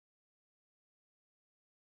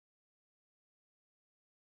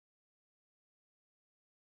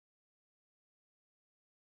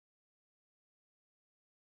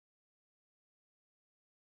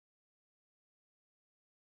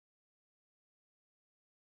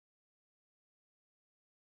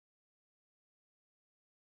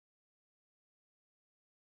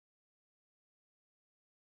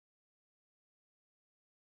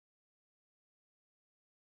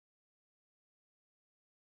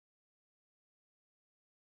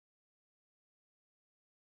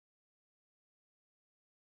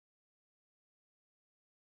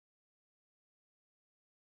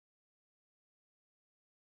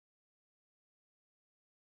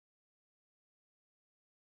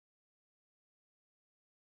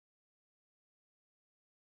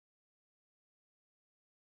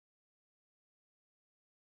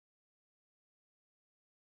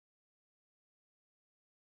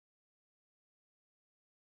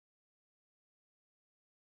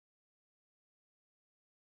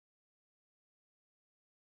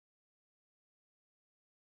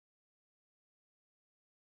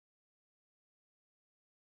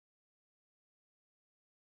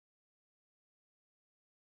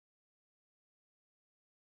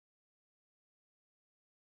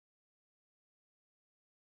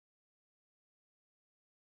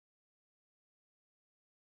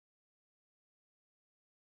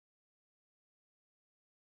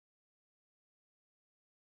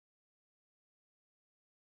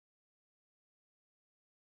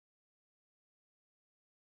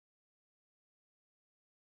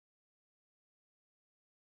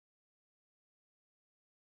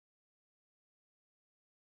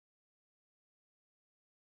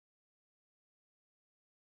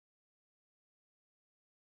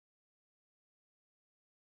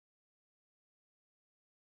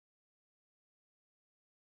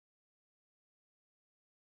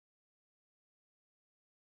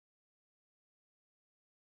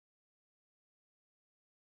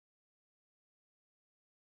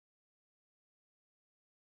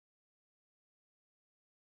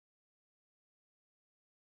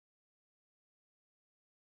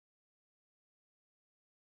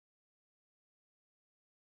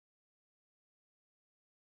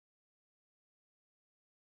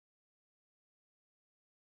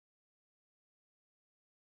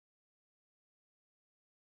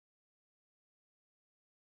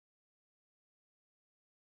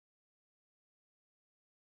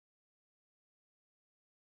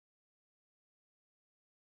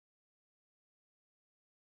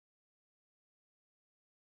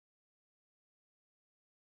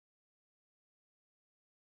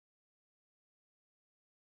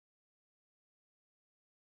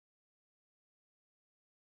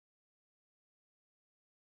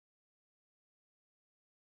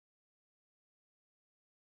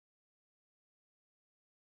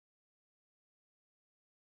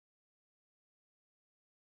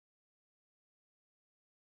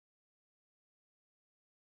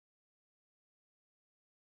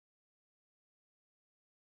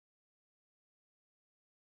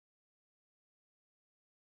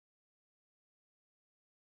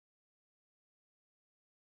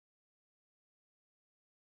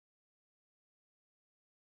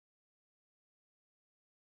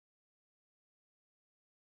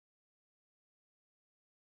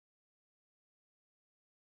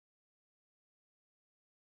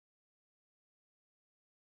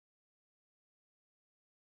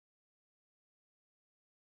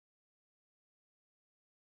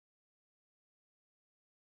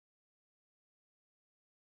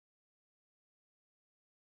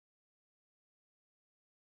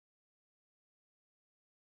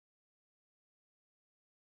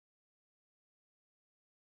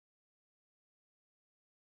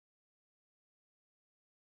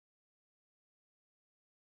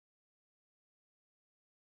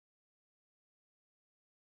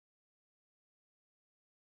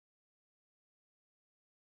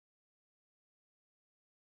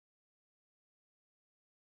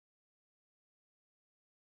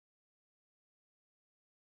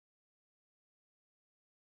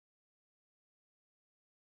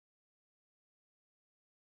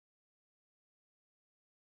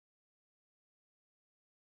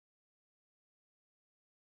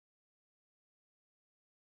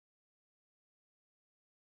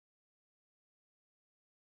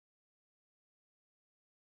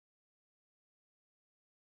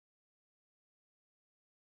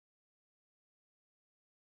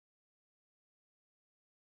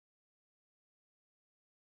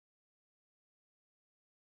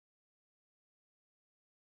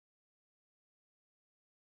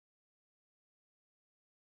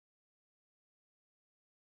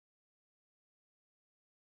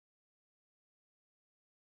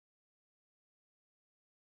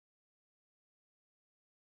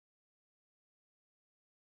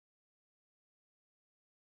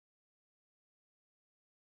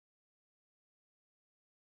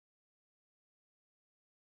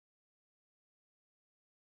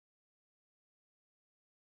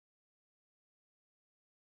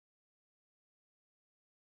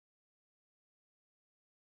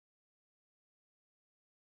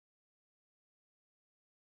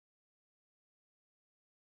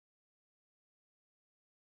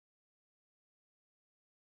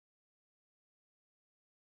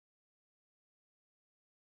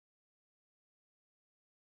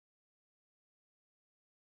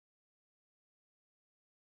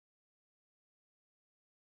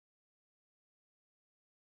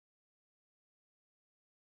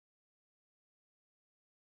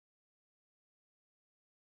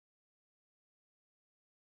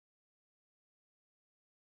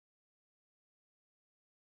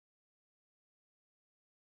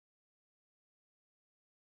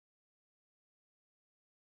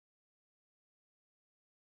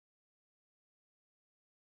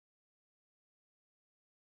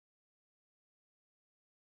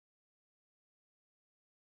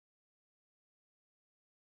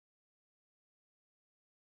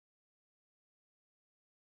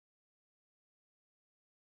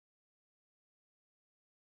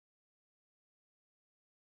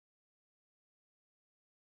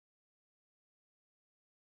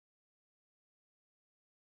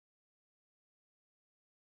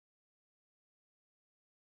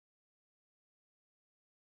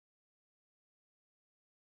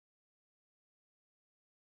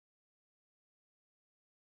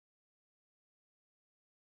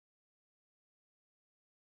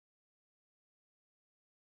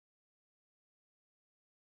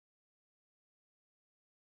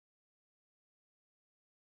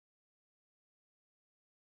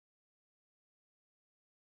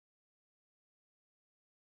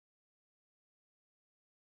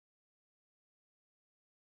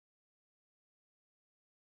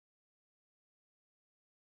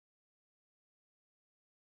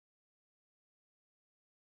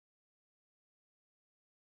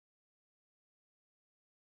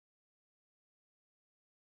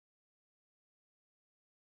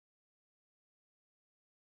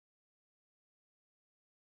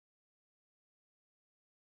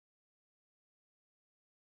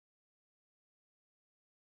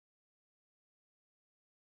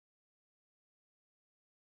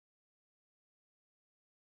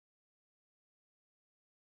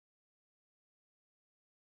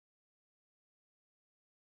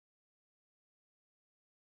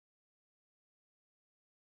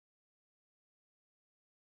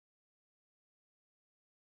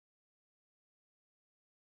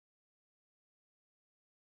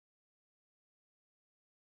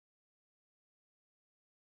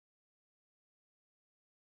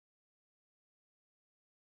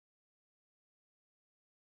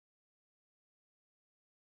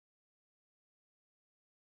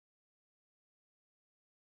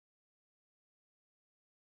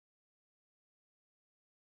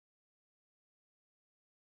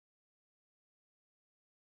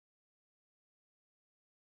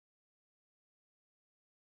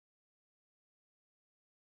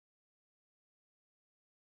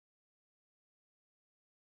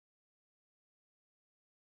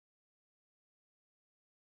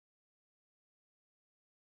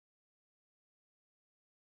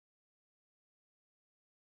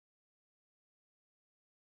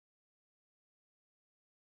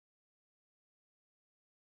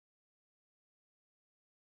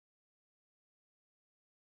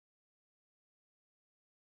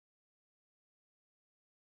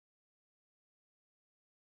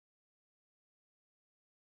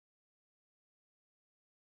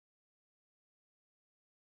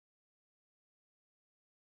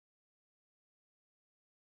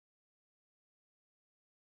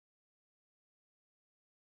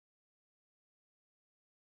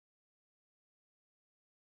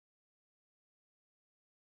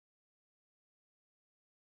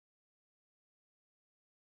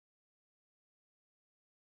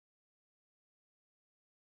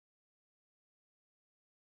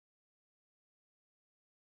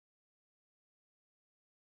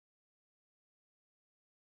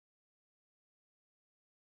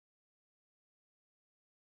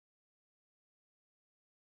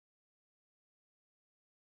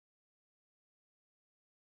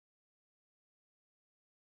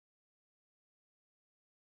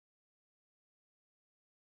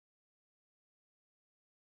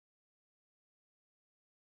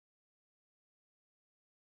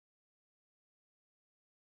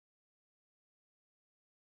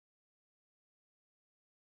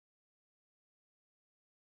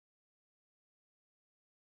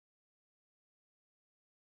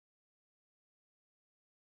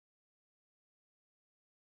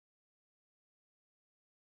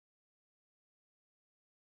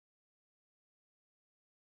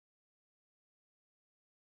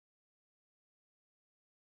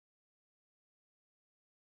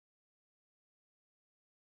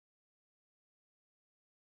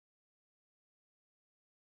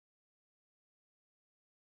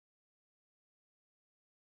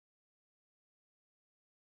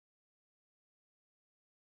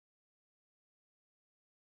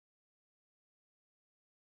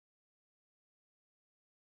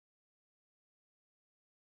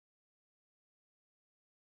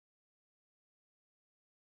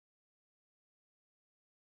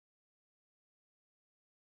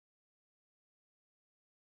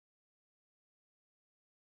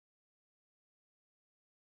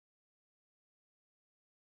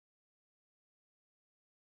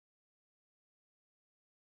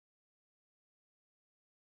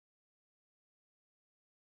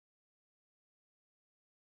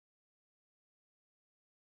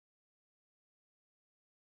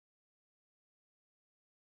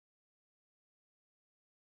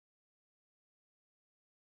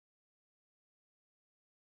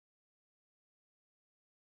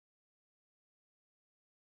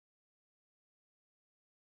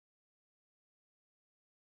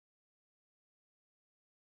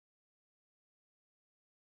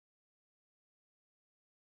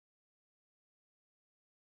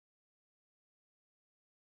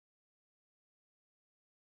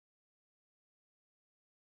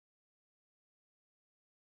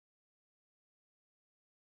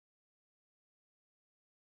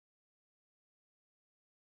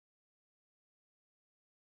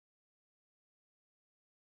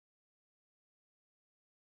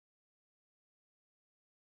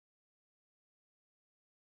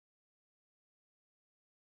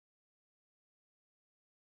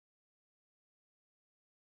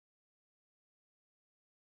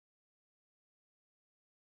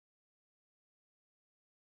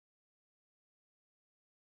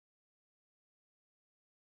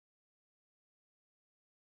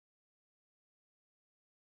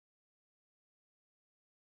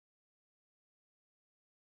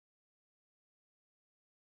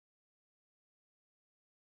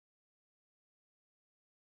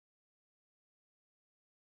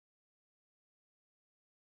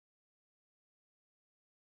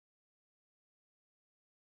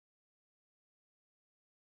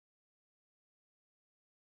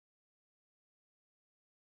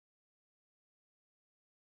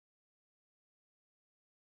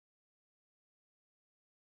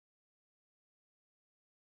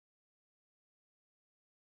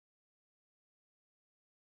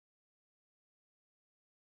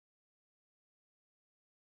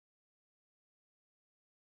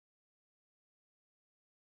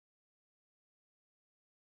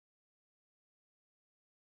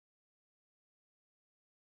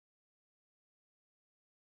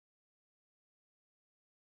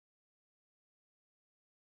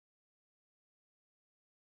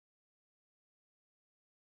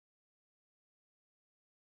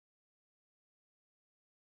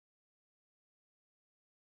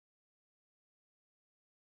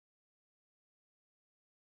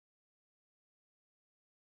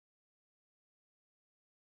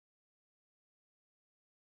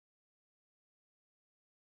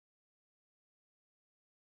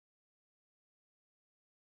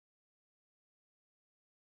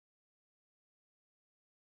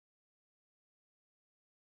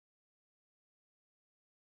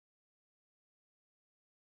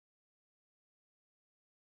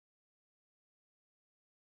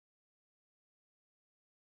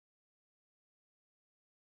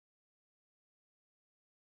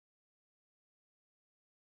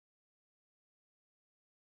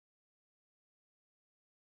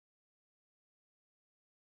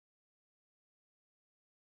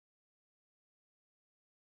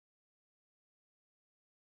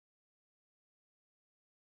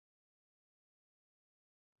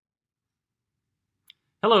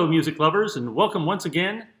Hello, music lovers, and welcome once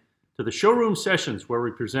again to the Showroom Sessions, where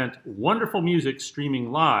we present wonderful music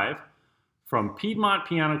streaming live from Piedmont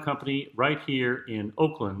Piano Company right here in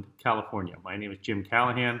Oakland, California. My name is Jim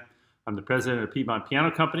Callahan. I'm the president of Piedmont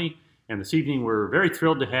Piano Company, and this evening we're very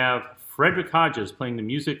thrilled to have Frederick Hodges playing the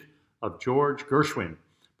music of George Gershwin.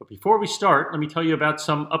 But before we start, let me tell you about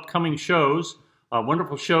some upcoming shows,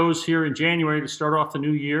 wonderful shows here in January to start off the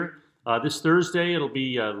new year. This Thursday, it'll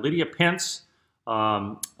be Lydia Pence,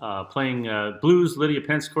 playing blues. Lydia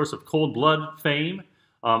Pence, of course, of Cold Blood fame.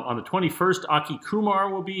 On the 21st, Aki Kumar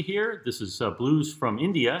will be here. This is blues from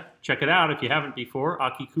India. Check it out if you haven't before,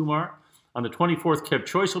 Aki Kumar. On the 24th, Kev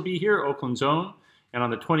Choice will be here, Oakland's own. And on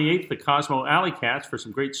the 28th, the Cosmo Alley Cats for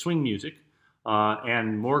some great swing music.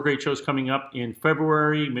 And more great shows coming up in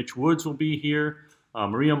February. Mitch Woods will be here.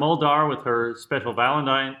 Maria Muldar with her special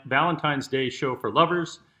Valentine's Day show for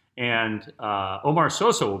lovers. And Omar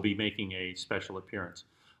Sosa will be making a special appearance.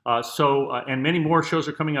 And many more shows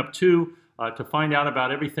are coming up too. To find out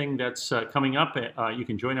about everything that's coming up, you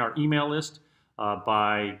can join our email list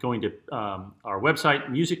by going to our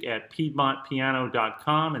website,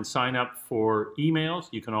 music@piedmontpiano.com, and sign up for emails.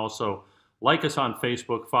 You can also like us on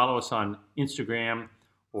Facebook, follow us on Instagram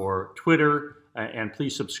or Twitter, and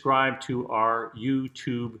please subscribe to our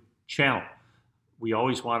YouTube channel. We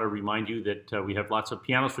always want to remind you that we have lots of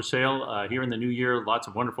pianos for sale here in the new year. Lots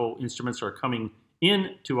of wonderful instruments are coming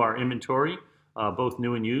into our inventory, both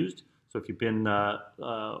new and used. So if you've been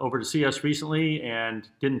over to see us recently and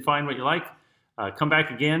didn't find what you like, come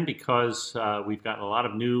back again, because we've got a lot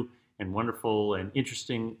of new and wonderful and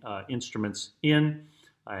interesting instruments in,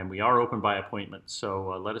 and we are open by appointment.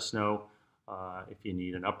 So let us know if you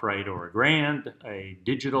need an upright or a grand, a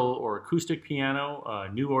digital or acoustic piano,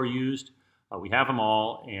 new or used. We have them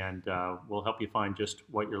all, and we'll help you find just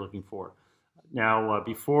what you're looking for. Now,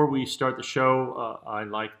 before we start the show, I'd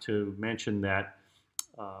like to mention that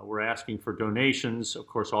we're asking for donations. Of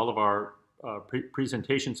course, all of our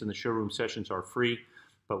presentations in the showroom sessions are free,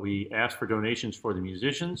 but we ask for donations for the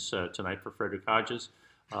musicians, tonight for Frederick Hodges.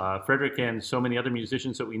 Frederick and so many other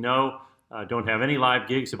musicians that we know don't have any live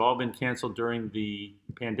gigs, have all been canceled during the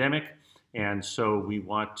pandemic, and so we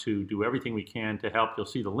want to do everything we can to help. You'll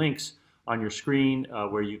see the links on your screen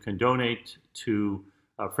where you can donate to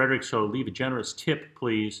Frederick, so leave a generous tip,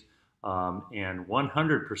 please, and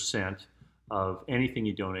 100% of anything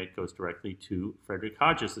you donate goes directly to Frederick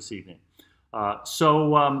Hodges this evening.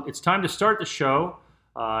 So it's time to start the show.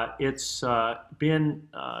 It's been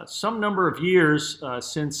some number of years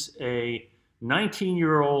since a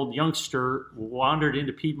 19-year-old youngster wandered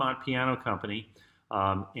into Piedmont Piano Company,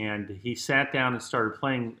 and he sat down and started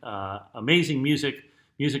playing amazing music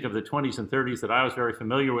of the 20s and 30s that I was very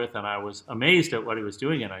familiar with, and I was amazed at what he was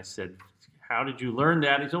doing. And I said, "How did you learn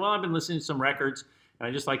that?" He said, "Well, I've been listening to some records, and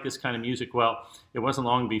I just like this kind of music." Well, it wasn't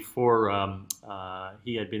long before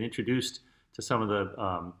he had been introduced to some of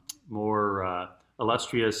the more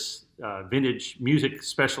illustrious vintage music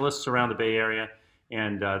specialists around the Bay Area,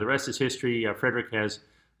 and the rest is history. Frederick has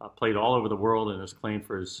played all over the world and is claimed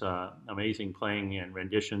for his amazing playing and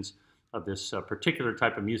renditions of this particular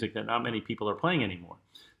type of music that not many people are playing anymore.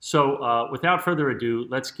 So without further ado,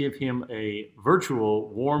 let's give him a virtual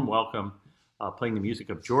warm welcome, playing the music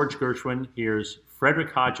of George Gershwin. Here's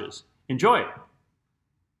Frederick Hodges. Enjoy.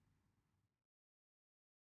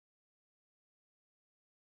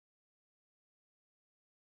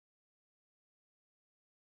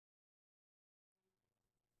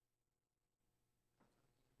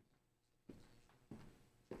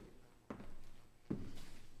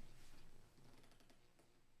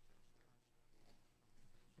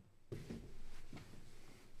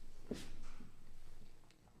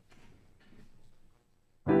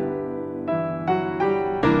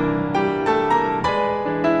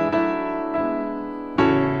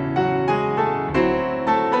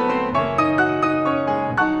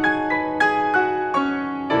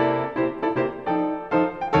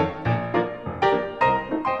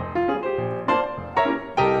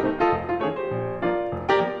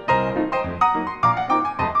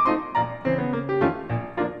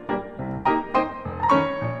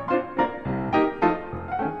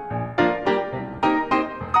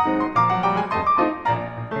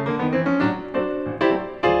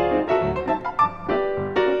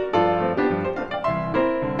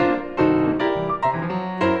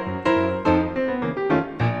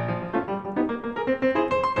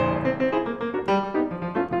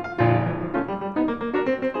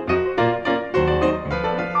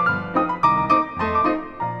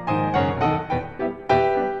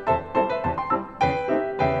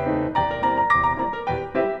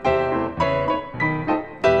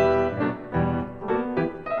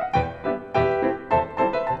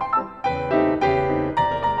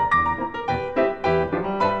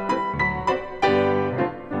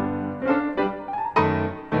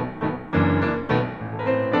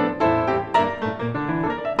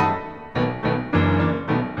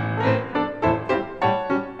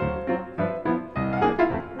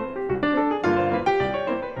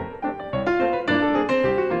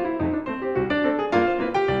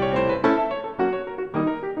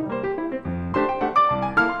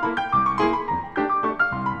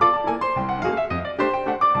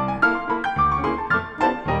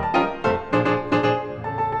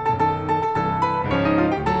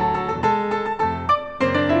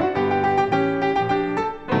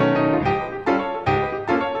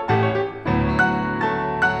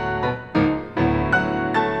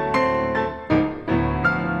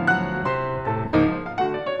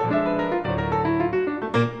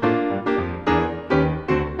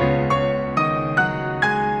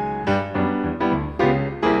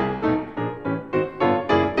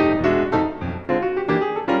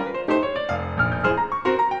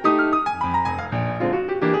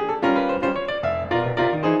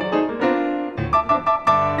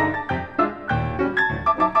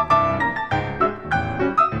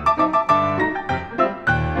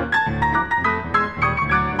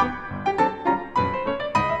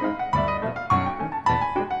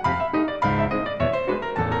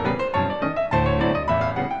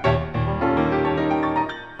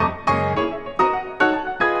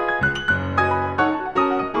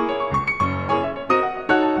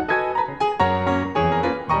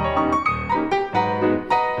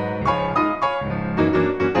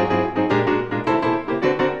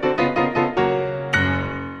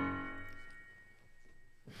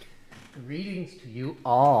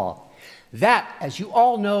 all. That, as you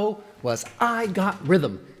all know, was I Got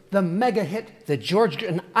Rhythm, the mega hit that George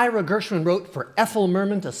and Ira Gershwin wrote for Ethel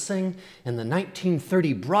Merman to sing in the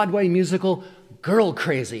 1930 Broadway musical Girl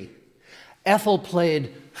Crazy. Ethel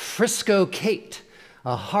played Frisco Kate,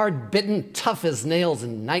 a hard-bitten, tough-as-nails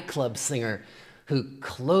nightclub singer who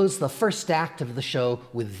closed the first act of the show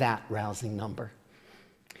with that rousing number.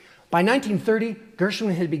 By 1930,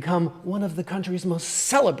 Gershwin had become one of the country's most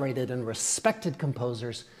celebrated and respected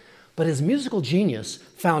composers, but his musical genius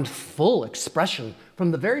found full expression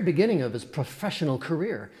from the very beginning of his professional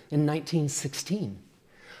career in 1916.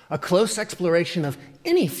 A close exploration of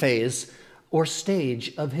any phase or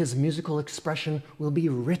stage of his musical expression will be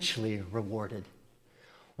richly rewarded.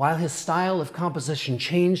 While his style of composition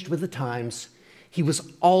changed with the times, he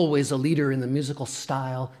was always a leader in the musical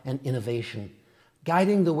style and innovation,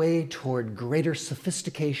 guiding the way toward greater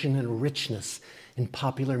sophistication and richness in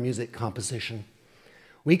popular music composition.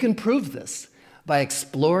 We can prove this by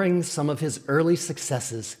exploring some of his early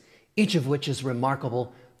successes, each of which is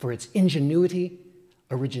remarkable for its ingenuity,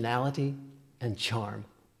 originality, and charm.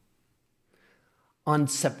 On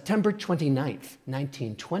September 29th,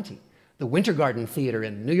 1920, the Winter Garden Theater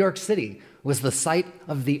in New York City was the site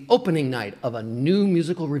of the opening night of a new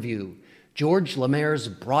musical revue, George Lemaire's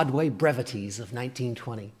Broadway Brevities of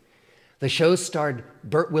 1920. The show starred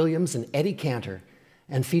Burt Williams and Eddie Cantor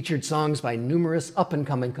and featured songs by numerous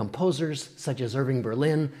up-and-coming composers such as Irving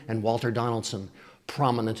Berlin and Walter Donaldson.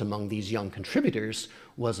 Prominent among these young contributors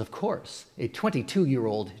was, of course, a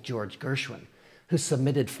 22-year-old George Gershwin, who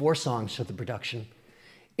submitted 4 songs for the production.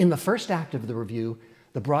 In the first act of the revue,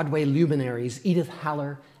 the Broadway luminaries Edith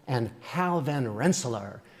Haller and Hal Van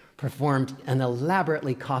Rensselaer performed an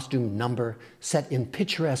elaborately costumed number set in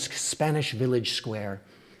picturesque Spanish village square,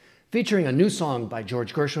 featuring a new song by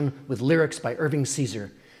George Gershwin with lyrics by Irving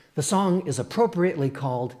Caesar. The song is appropriately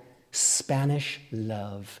called Spanish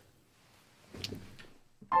Love.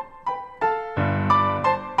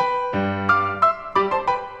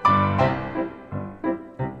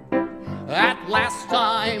 At last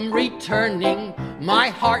I'm returning, my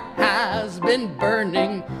heart has been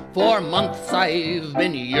burning. For months I've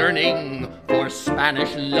been yearning for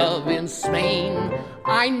Spanish love in Spain.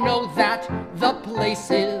 I know that the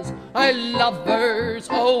place is a lover's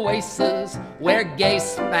oasis, where gay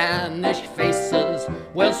Spanish faces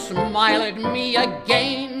will smile at me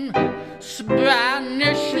again.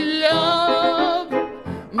 Spanish love,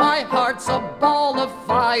 my heart's a ball of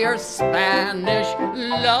fire. Spanish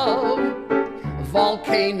love,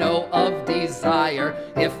 volcano of desire.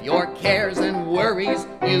 If your cares and worries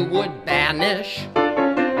you would banish,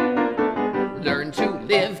 learn to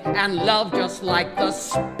live and love just like the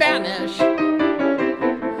Spanish.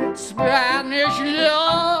 Spanish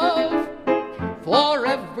love, for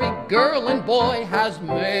every girl and boy has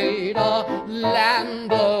made a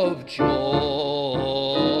land of joy.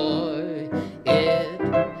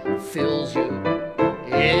 It fills you,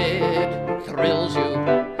 it thrills you,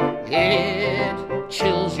 it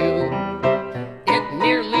chills you, it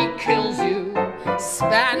nearly kills you.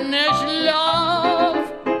 Spanish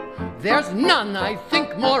love, there's none I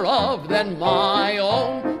think more of than my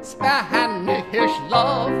own Spanish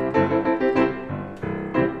love.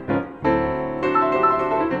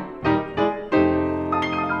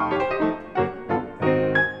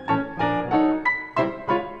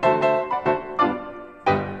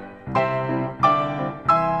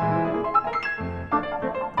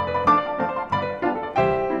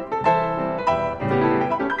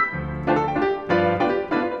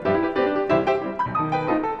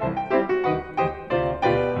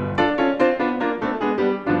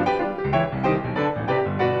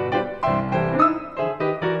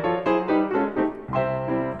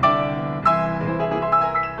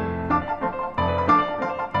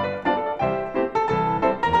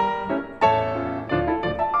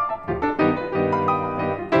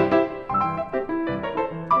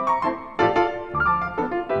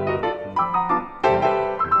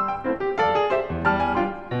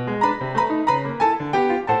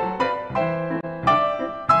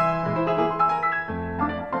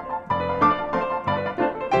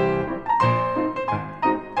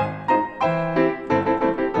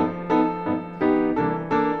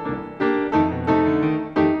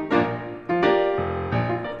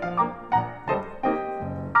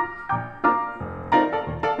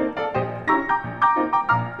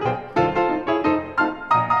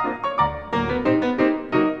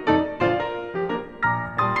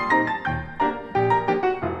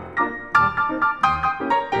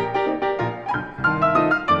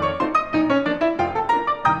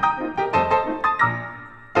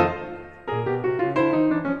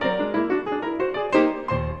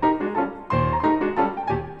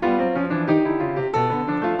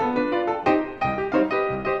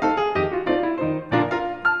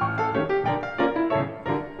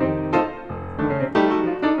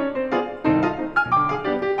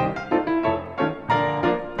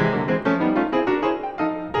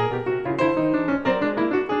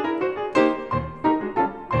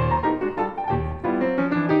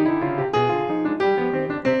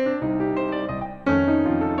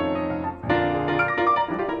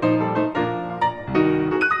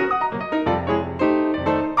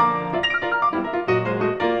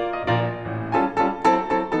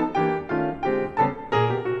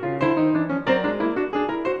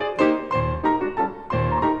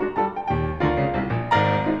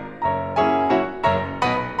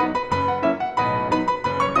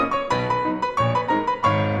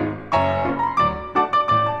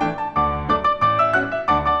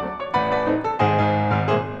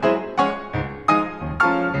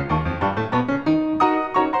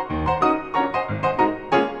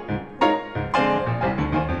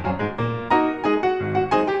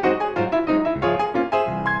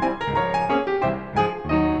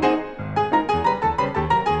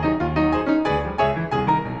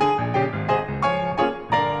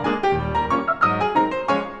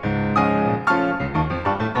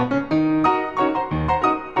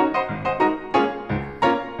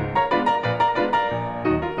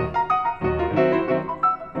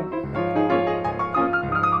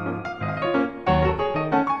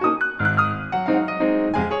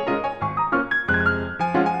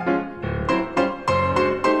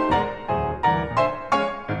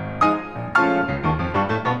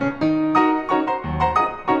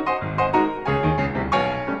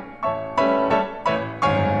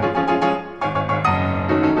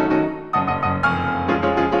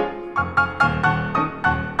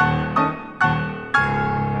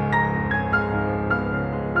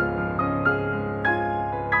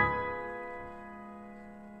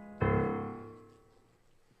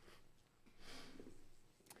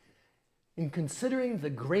 In considering the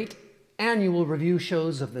great annual review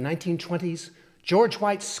shows of the 1920s, George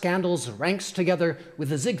White's Scandals ranks together with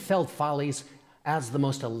the Ziegfeld Follies as the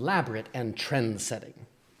most elaborate and trend-setting.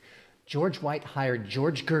 George White hired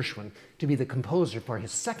George Gershwin to be the composer for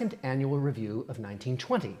his second annual review of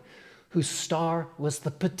 1920, whose star was the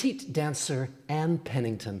petite dancer Ann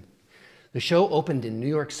Pennington. The show opened in New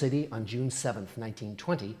York City on June 7,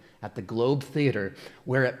 1920, at the Globe Theatre,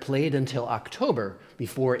 where it played until October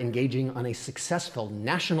before engaging on a successful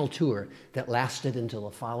national tour that lasted until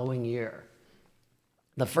the following year.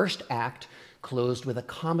 The first act closed with a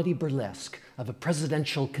comedy burlesque of a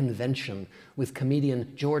presidential convention with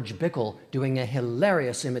comedian George Bickle doing a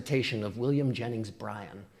hilarious imitation of William Jennings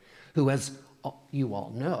Bryan, who, as you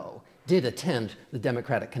all know, did attend the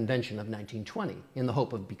Democratic Convention of 1920 in the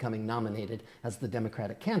hope of becoming nominated as the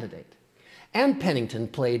Democratic candidate. Ann Pennington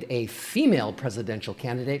played a female presidential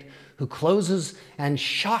candidate who closes and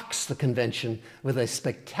shocks the convention with a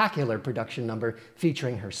spectacular production number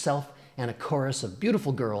featuring herself and a chorus of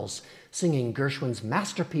beautiful girls singing Gershwin's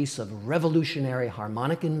masterpiece of revolutionary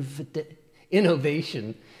harmonic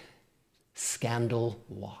innovation, Scandal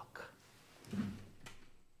Walk.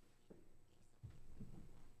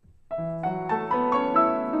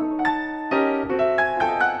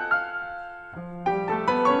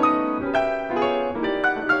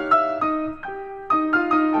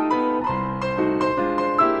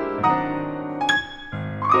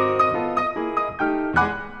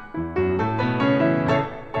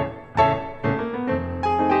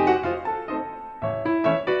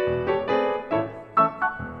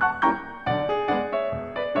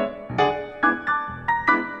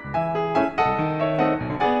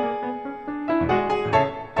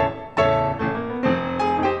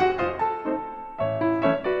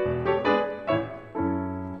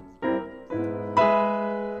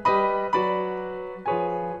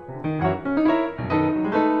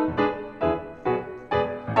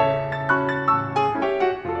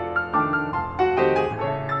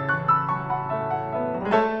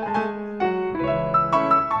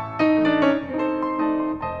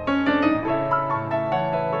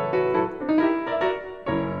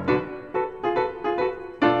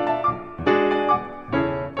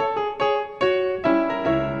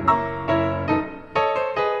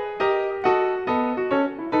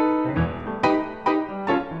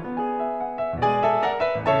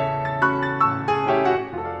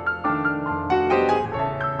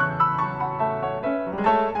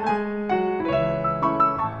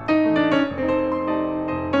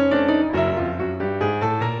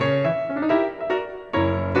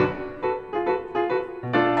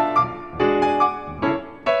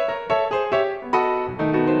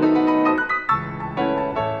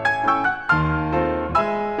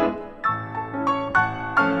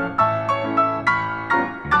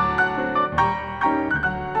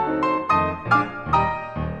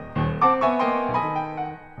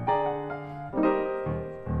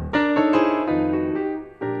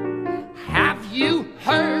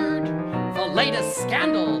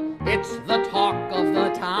 Scandal, it's the talk of the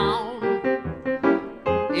town.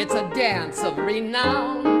 It's a dance of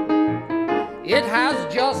renown. It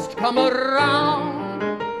has just come around.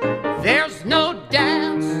 There's no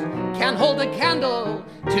dance can hold a candle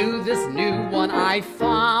to this new one I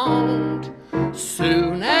found.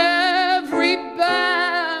 Soon every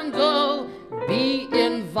band'll be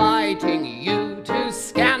inviting you to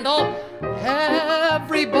scandal.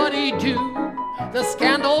 Everybody do the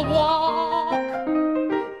scandal walk.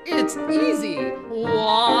 It's easy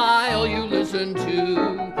while you listen to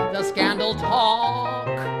the scandal talk.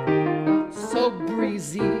 So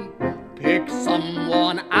breezy, pick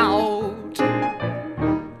someone out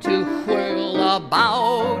to whirl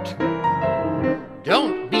about.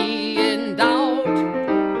 Don't be in doubt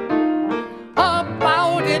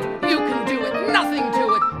about it. You can do it, nothing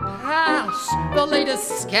to it. Pass the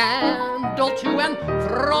latest scandal to and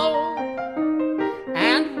fro.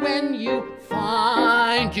 And when you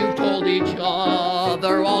find you've told each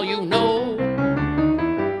other all you know,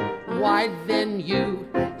 why then you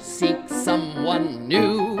seek someone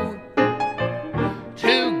new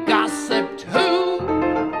to gossip to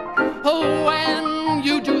when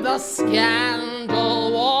you do the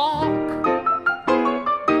scandal walk.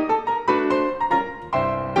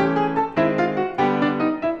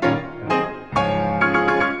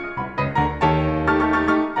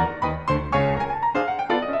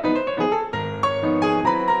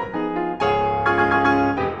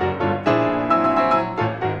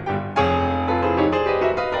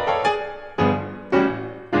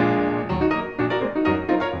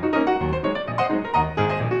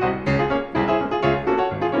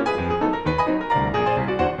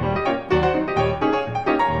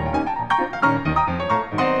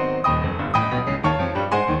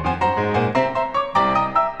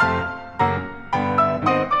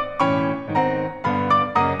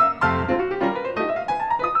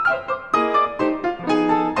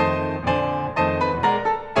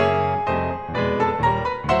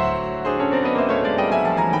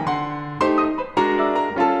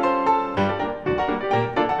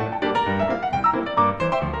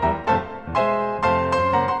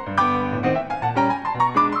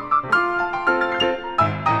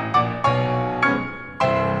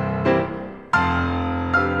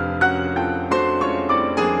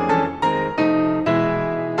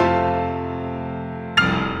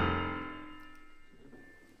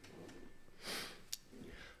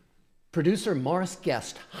 Producer Morris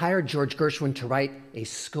Guest hired George Gershwin to write a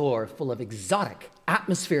score full of exotic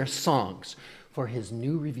atmosphere songs for his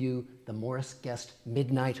new revue, The Morris Guest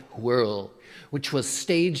Midnight Whirl, which was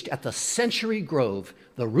staged at the Century Grove,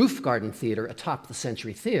 the roof garden theater atop the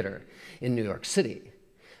Century Theater in New York City.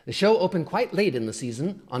 The show opened quite late in the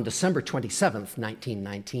season, on December 27th,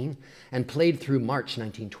 1919, and played through March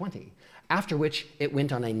 1920, after which it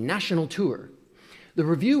went on a national tour. The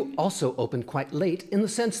revue also opened quite late in the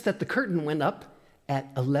sense that the curtain went up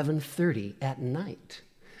at 11:30 at night,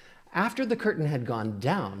 after the curtain had gone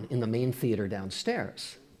down in the main theater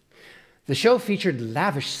downstairs. The show featured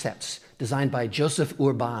lavish sets designed by Joseph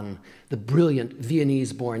Urban, the brilliant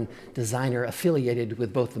Viennese-born designer affiliated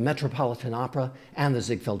with both the Metropolitan Opera and the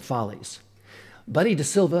Ziegfeld Follies. Buddy De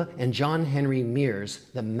Silva and John Henry Mears,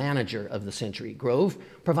 the manager of the Century Grove,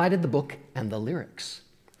 provided the book and the lyrics.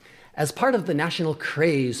 As part of the national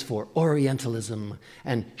craze for Orientalism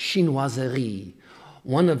and chinoiserie,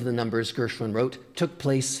 one of the numbers Gershwin wrote took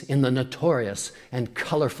place in the notorious and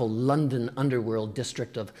colorful London underworld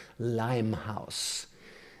district of Limehouse.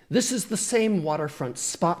 This is the same waterfront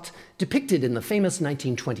spot depicted in the famous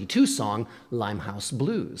 1922 song Limehouse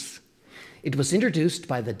Blues. It was introduced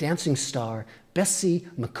by the dancing star Bessie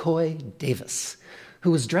McCoy Davis,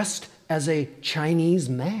 who was dressed as a Chinese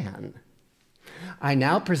man. I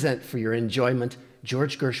now present for your enjoyment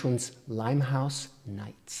George Gershwin's Limehouse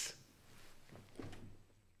Nights.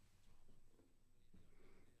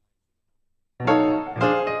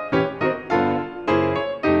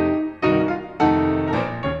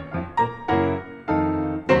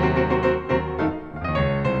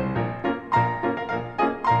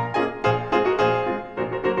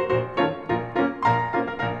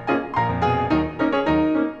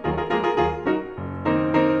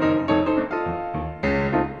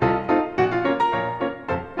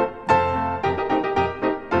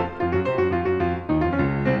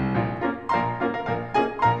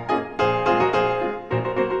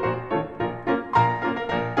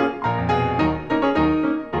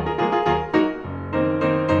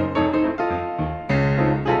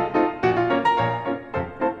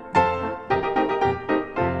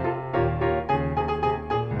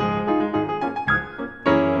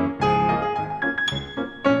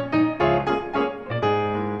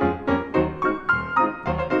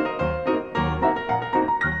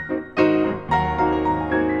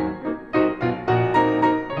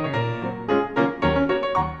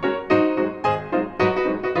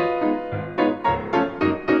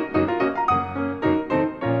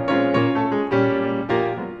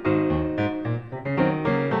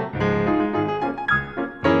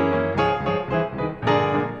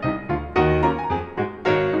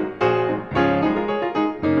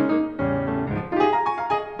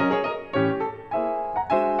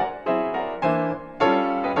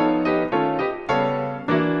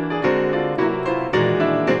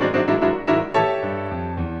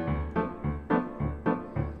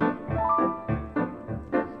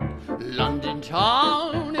 London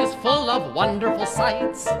town is full of wonderful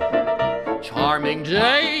sights, charming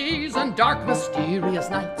days and dark mysterious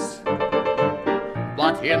nights.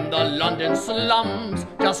 But in the London slums,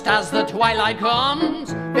 just as the twilight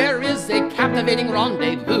comes, there is a captivating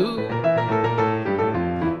rendezvous.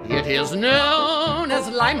 It is known as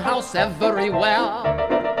Limehouse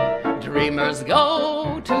everywhere. Dreamers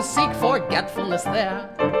go to seek forgetfulness there.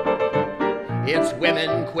 Its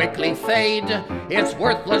women quickly fade, its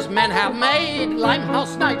worthless men have made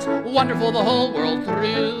Limehouse nights wonderful the whole world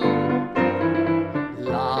through.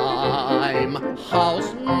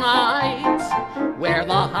 Limehouse nights, where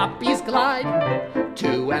the hoppies glide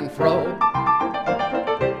to and fro.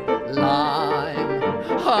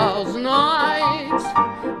 Limehouse nights,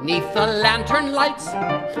 neath the lantern lights,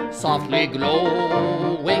 softly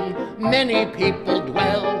glowing, many people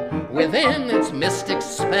dwell within its mystic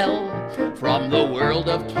spell. From the world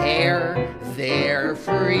of care, they're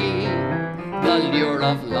free. The lure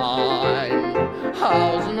of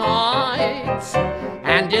Limehouse nights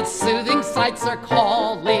and its soothing sights are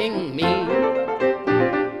calling me.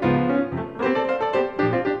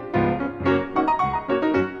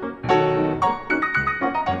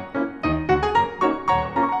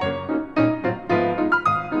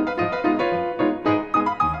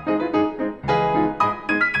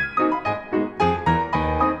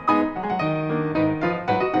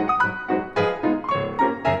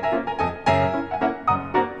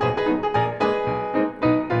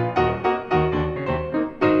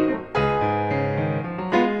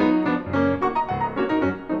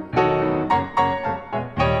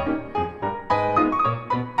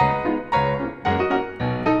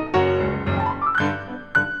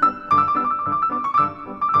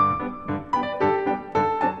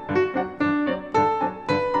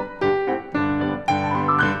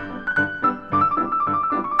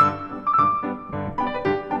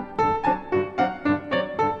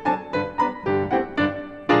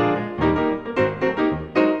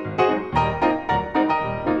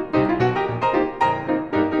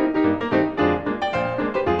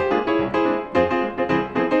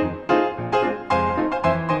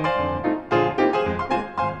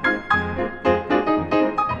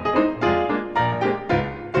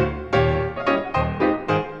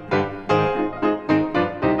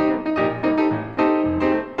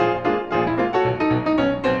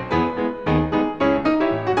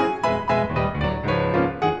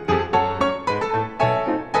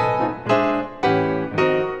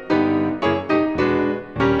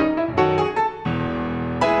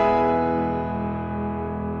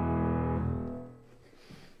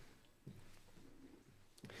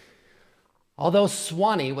 Although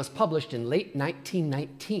Swanee was published in late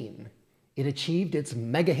 1919, it achieved its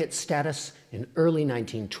mega-hit status in early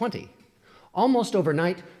 1920. Almost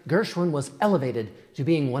overnight, Gershwin was elevated to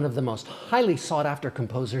being one of the most highly sought-after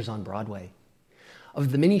composers on Broadway.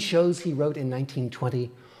 Of the many shows he wrote in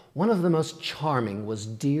 1920, one of the most charming was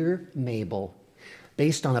Dear Mabel,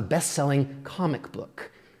 based on a best-selling comic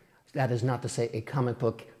book. That is not to say a comic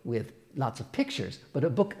book with lots of pictures, but a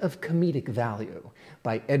book of comedic value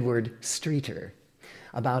by Edward Streeter,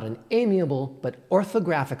 about an amiable but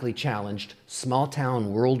orthographically challenged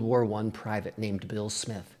small-town World War I private named Bill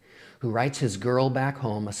Smith, who writes his girl back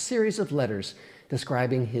home a series of letters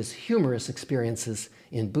describing his humorous experiences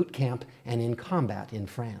in boot camp and in combat in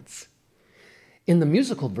France. In the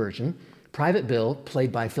musical version, Private Bill,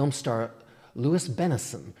 played by film star Louis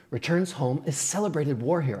Bennison, returns home a celebrated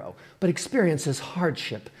war hero, but experiences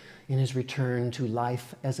hardship in his return to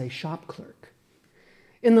life as a shop clerk.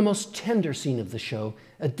 In the most tender scene of the show,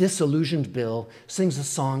 a disillusioned Bill sings a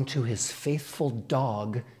song to his faithful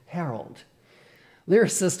dog, Harold.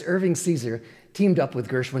 Lyricist Irving Caesar teamed up with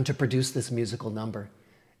Gershwin to produce this musical number.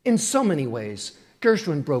 In so many ways,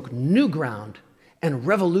 Gershwin broke new ground and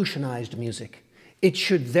revolutionized music. It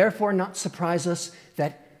should therefore not surprise us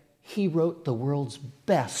that he wrote the world's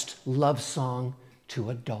best love song to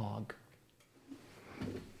a dog.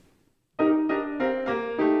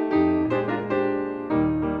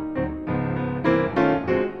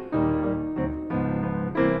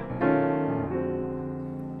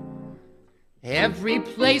 Every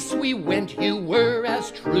place we went, you were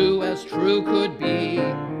as true could be.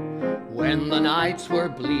 When the nights were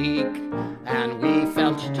bleak and we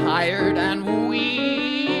felt tired and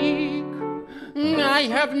weak, I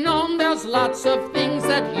have known there's lots of things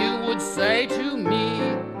that you would say to me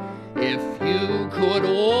if you could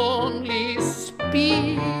only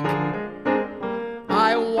speak.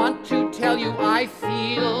 I want to tell you I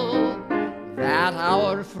feel that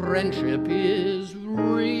our friendship is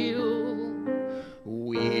real.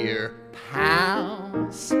 We're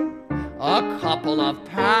pals, a couple of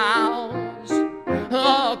pals,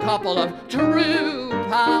 a couple of true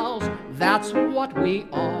pals, that's what we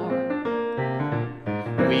are.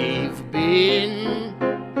 We've been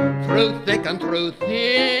through thick and through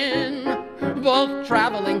thin, both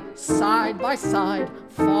traveling side by side,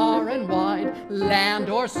 far and wide, land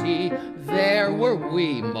or sea. There were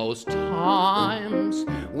we most times,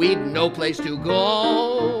 we'd no place to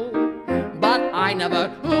go, but I never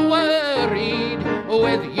worried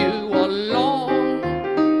with you alone.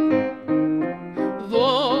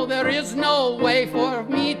 Though there is no way for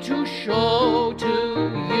me to show to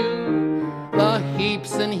you the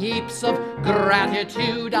heaps and heaps of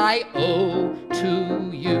gratitude I owe to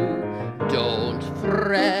you. Don't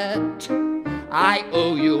fret, I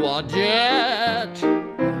owe you a debt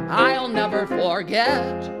I'll never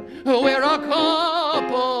forget. We're a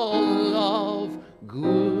couple of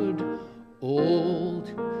good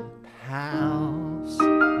old pals.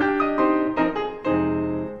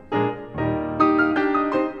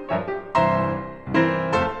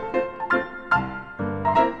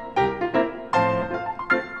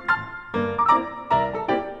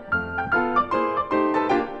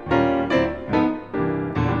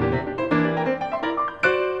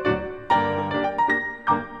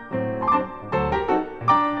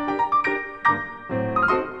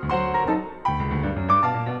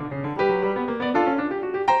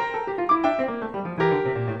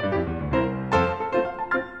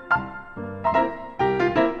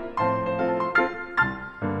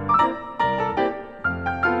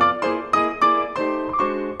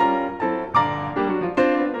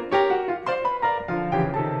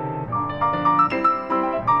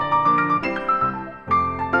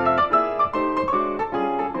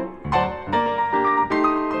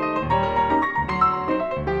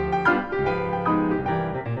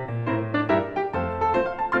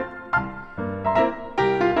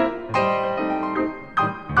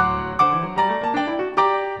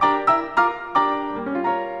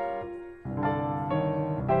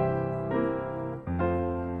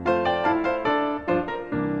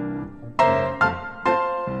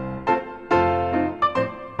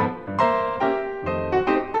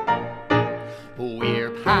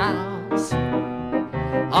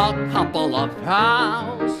 A couple of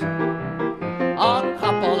pals, a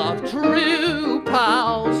couple of true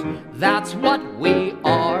pals, that's what we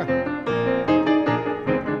are.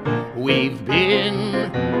 We've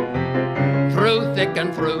been through thick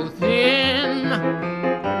and through thin,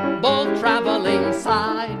 both traveling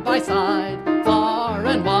side by side, far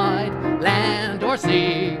and wide, land or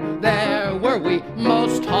sea. There were we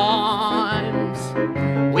most times,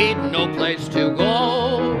 we'd no place to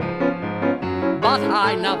go,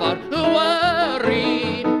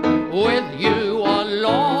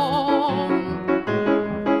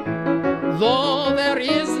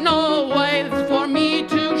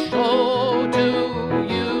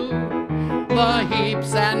 the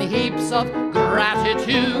heaps and heaps of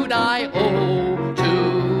gratitude I owe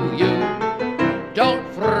to you.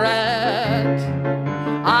 Don't fret,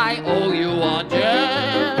 I owe you a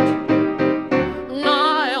debt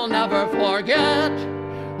I'll never forget.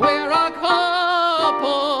 We're a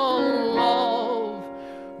couple of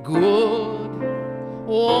good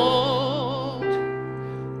old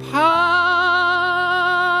pals.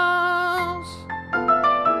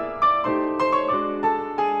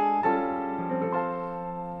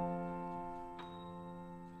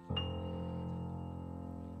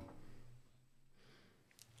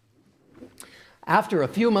 After a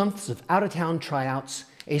few months of out-of-town tryouts,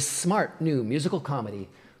 a smart new musical comedy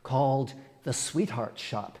called The Sweetheart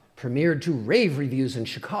Shop premiered to rave reviews in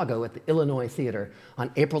Chicago at the Illinois Theater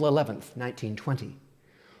on April 11th, 1920.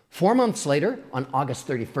 4 months later, on August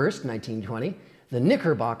 31st, 1920, the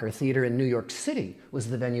Knickerbocker Theater in New York City was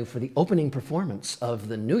the venue for the opening performance of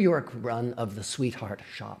the New York run of The Sweetheart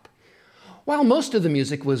Shop. While most of the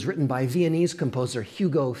music was written by Viennese composer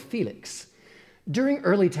Hugo Felix, during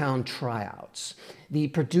early town tryouts, the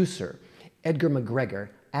producer, Edgar McGregor,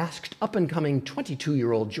 asked up-and-coming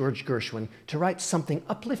 22-year-old George Gershwin to write something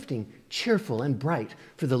uplifting, cheerful, and bright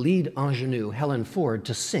for the lead ingenue, Helen Ford,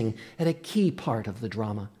 to sing at a key part of the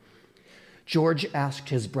drama. George asked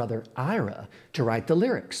his brother Ira to write the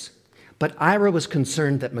lyrics, but Ira was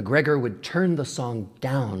concerned that McGregor would turn the song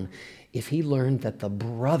down if he learned that the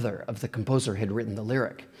brother of the composer had written the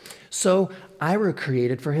lyric. So Ira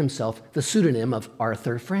created for himself the pseudonym of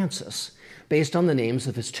Arthur Francis, based on the names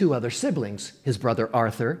of his 2 other siblings, his brother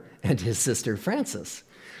Arthur and his sister Frances.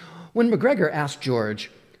 When McGregor asked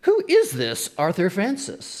George, "Who is this Arthur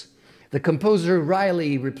Francis?" the composer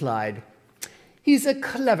wryly replied, "He's a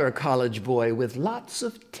clever college boy with lots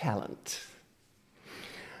of talent."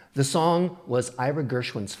 The song was Ira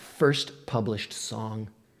Gershwin's first published song.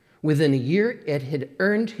 Within a year, it had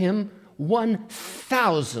earned him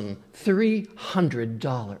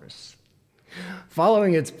 $1,300.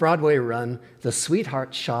 Following its Broadway run, The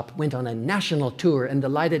Sweetheart Shop went on a national tour and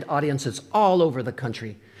delighted audiences all over the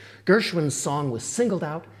country. Gershwin's song was singled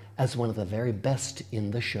out as one of the very best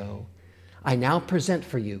in the show. I now present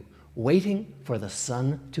for you Waiting for the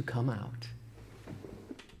Sun to Come Out.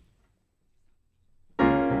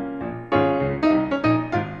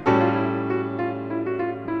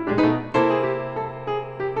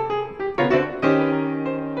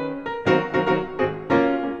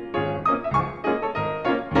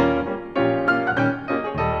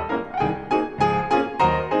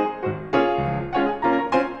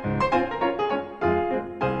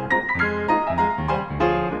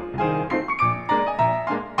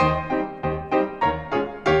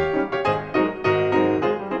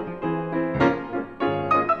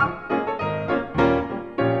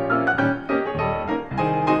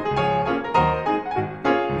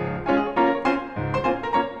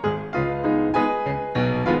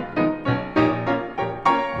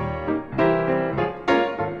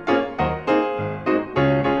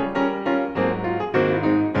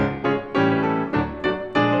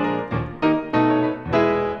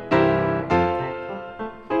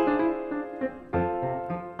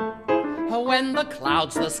 When the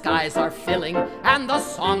clouds the skies are filling and the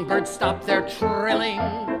songbirds stop their trilling,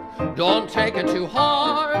 don't take it to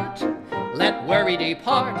heart, let worry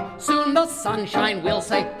depart. Soon the sunshine will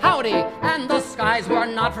say howdy, and the skies were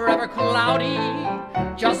not forever cloudy.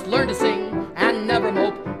 Just learn to sing and never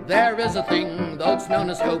mope. There is a thing, though it's known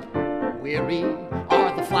as hope. Weary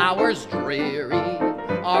are the flowers, dreary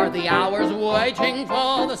are the hours waiting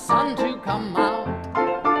for the sun to come out.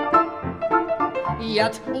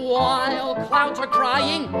 Yet while clouds are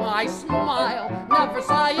crying, I smile, never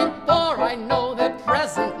sighing, for I know that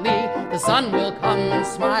presently the sun will come and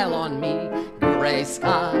smile on me. Gray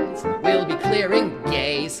skies will be clearing,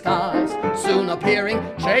 gay skies soon appearing,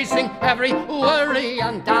 chasing every worry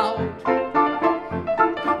and doubt.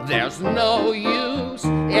 There's no use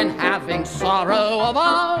in having sorrow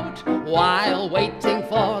about while waiting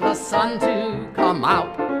for the sun to come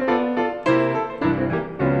out.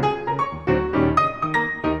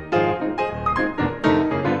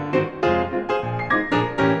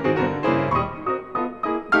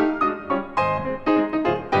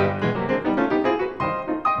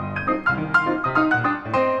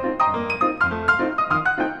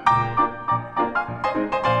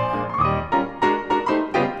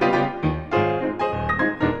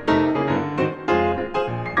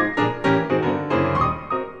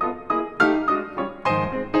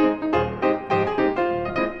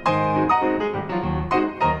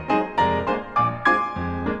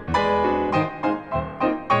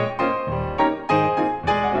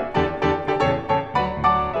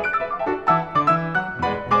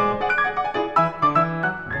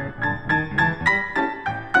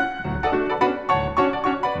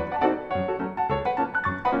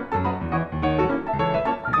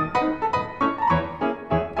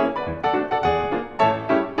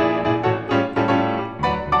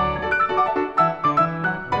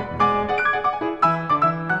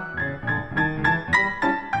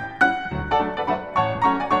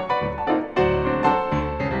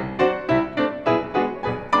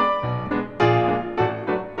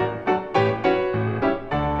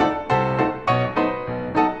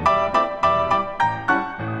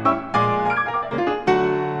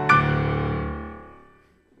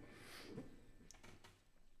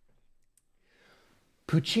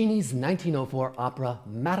 Puccini's 1904 opera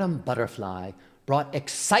Madame Butterfly brought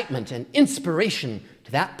excitement and inspiration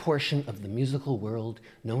to that portion of the musical world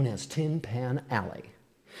known as Tin Pan Alley.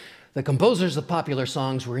 The composers of popular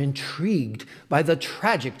songs were intrigued by the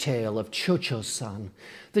tragic tale of Cho-Cho-san,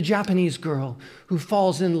 the Japanese girl who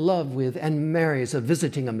falls in love with and marries a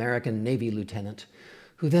visiting American Navy lieutenant,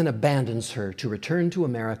 who then abandons her to return to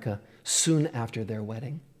America soon after their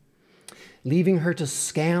wedding, leaving her to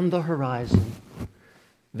scan the horizon,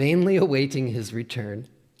 vainly awaiting his return.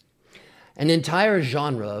 An entire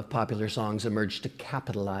genre of popular songs emerged to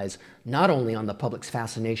capitalize not only on the public's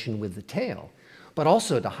fascination with the tale, but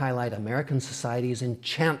also to highlight American society's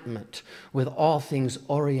enchantment with all things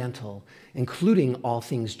Oriental, including all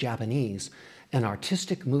things Japanese, an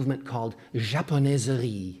artistic movement called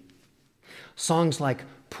japonaiserie. Songs like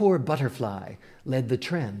Poor Butterfly led the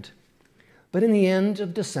trend. But in the end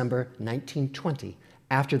of December 1920,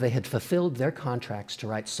 after they had fulfilled their contracts to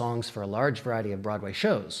write songs for a large variety of Broadway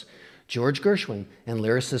shows, George Gershwin and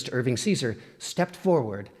lyricist Irving Caesar stepped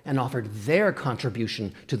forward and offered their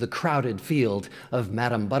contribution to the crowded field of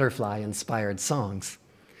Madame Butterfly-inspired songs.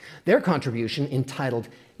 Their contribution, entitled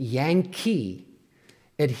Yankee,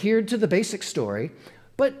 adhered to the basic story,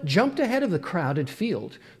 but jumped ahead of the crowded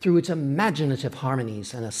field through its imaginative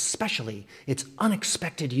harmonies and especially its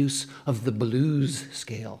unexpected use of the blues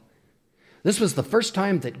scale. This was the first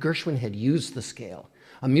time that Gershwin had used the scale,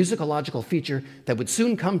 a musicological feature that would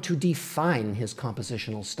soon come to define his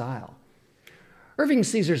compositional style. Irving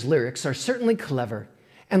Caesar's lyrics are certainly clever,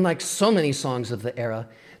 and like so many songs of the era,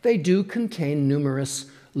 they do contain numerous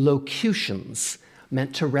locutions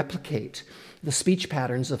meant to replicate the speech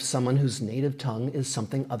patterns of someone whose native tongue is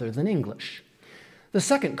something other than English. The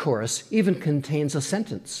second chorus even contains a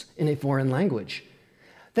sentence in a foreign language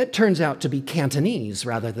that turns out to be Cantonese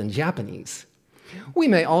rather than Japanese. We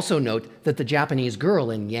may also note that the Japanese girl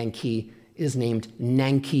in Yankee is named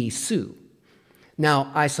Nanki Su. Now,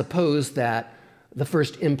 I suppose that the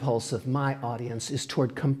first impulse of my audience is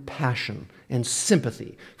toward compassion and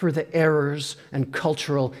sympathy for the errors and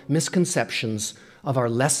cultural misconceptions of our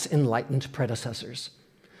less enlightened predecessors.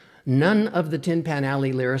 None of the Tin Pan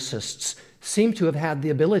Alley lyricists seem to have had the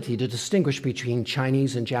ability to distinguish between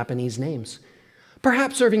Chinese and Japanese names.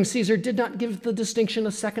 Perhaps Irving Caesar did not give the distinction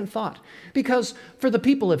a second thought, because for the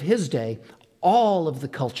people of his day, all of the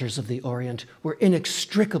cultures of the Orient were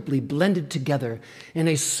inextricably blended together in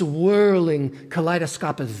a swirling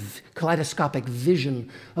kaleidoscopic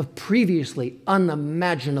vision of previously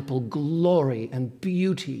unimaginable glory and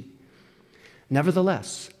beauty.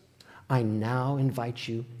 Nevertheless, I now invite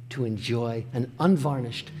you to enjoy an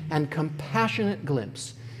unvarnished and compassionate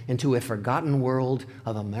glimpse into a forgotten world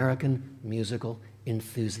of American musical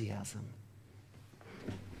enthusiasm.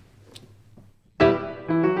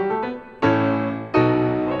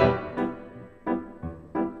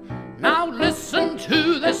 Now listen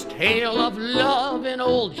to this tale of love in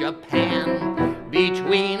old Japan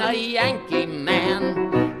between a Yankee man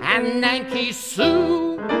and Nanki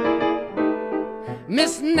Sue.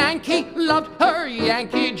 Miss Nanki loved her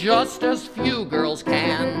Yankee just as few girls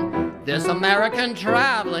can. This American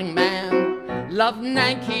traveling man loved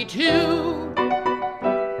Nanki too.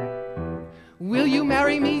 Will you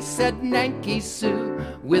marry me, said Nanki Sue,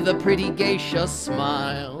 with a pretty geisha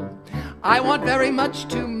smile. I want very much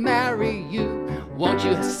to marry you. Won't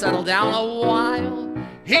you settle down a while?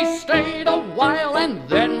 He stayed a while and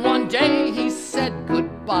then one day he said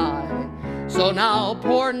goodbye. So now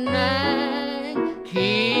poor Nanki's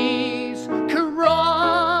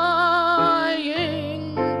crying.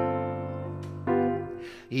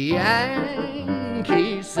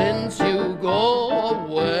 Yankee, since you go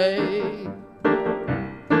away,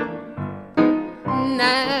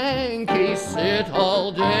 Nanki, sit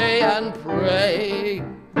all day and pray.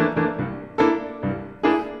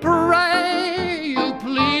 Pray you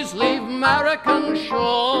please leave American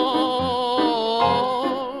shore.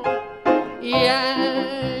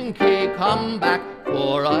 Yankee, come back,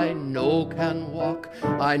 for I know can walk,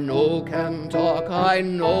 I know can talk, I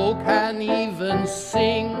know can even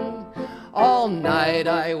sing. All night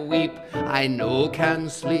I weep, I know can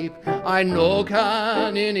sleep, I know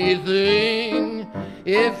can anything.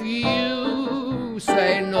 If you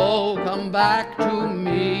say no, come back to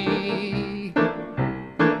me,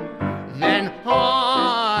 then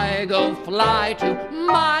I go fly to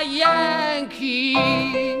my Yankee.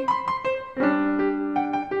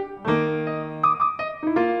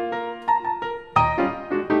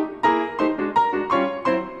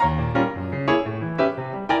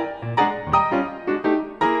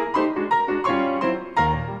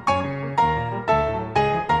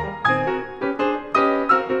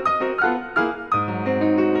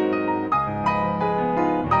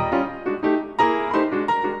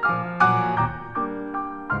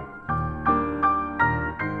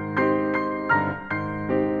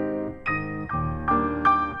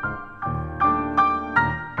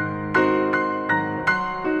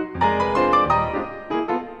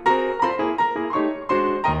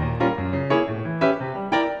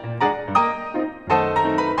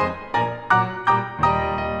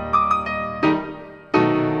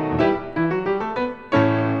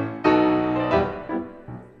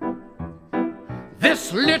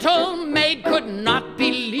 This little maid could not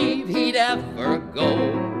believe he'd ever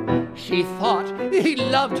go. She thought he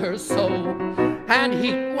loved her so, and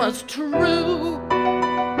he was true.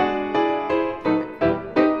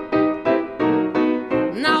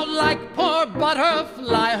 Now, like poor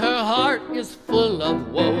butterfly, her heart is full of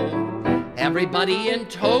woe. Everybody in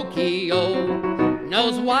Tokyo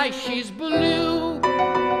knows why she's blue.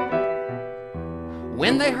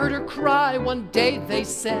 When they heard her cry one day, they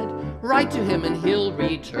said, "Write to him and he'll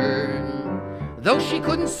return." Though she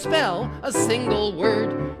couldn't spell a single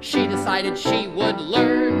word, she decided she would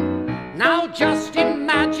learn. Now just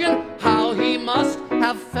imagine how he must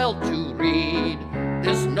have felt to read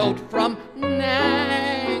this note from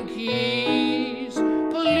Yankees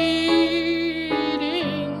pleading.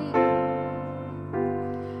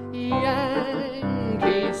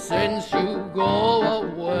 Yankee, since you go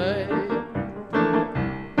away,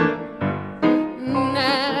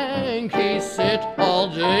 Yankee, sit all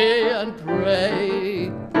day and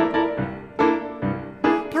pray.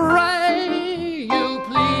 Pray you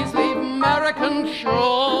please leave American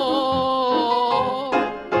shore.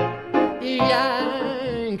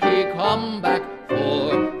 Yankee, come back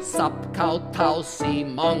for Sup Cow Tau Si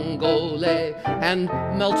Mongole and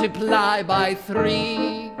multiply by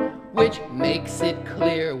 3, which makes it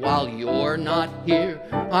clear while you're not here,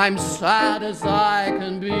 I'm sad as I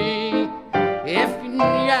can be. If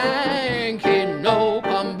Yankee no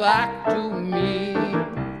come back to me,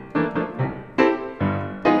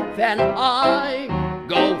 then I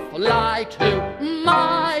go fly to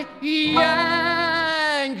my Yankee.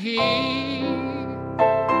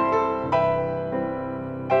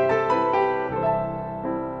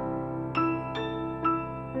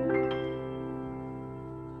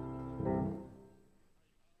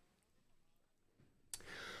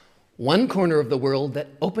 One corner of the world that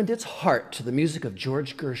opened its heart to the music of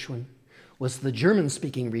George Gershwin was the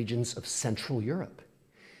German-speaking regions of Central Europe.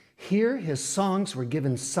 Here, his songs were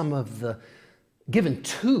given to some of the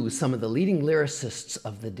leading lyricists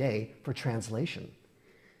of the day for translation.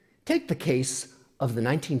 Take the case of the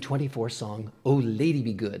 1924 song, "Oh Lady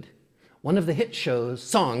Be Good," one of the hit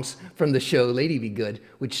songs from the show Lady Be Good,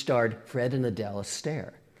 which starred Fred and Adele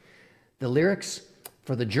Astaire. The lyrics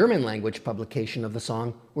for the German language publication of the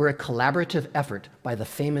song were a collaborative effort by the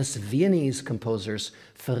famous Viennese composers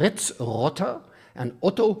Fritz Rotter and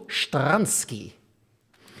Otto Stransky.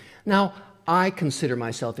 Now, I consider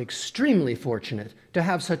myself extremely fortunate to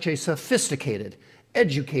have such a sophisticated,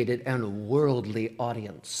 educated, and worldly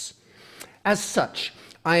audience. As such,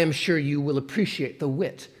 I am sure you will appreciate the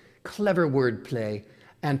wit, clever wordplay,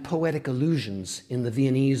 and poetic allusions in the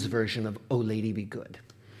Viennese version of "Oh Lady Be Good."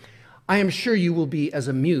 I am sure you will be as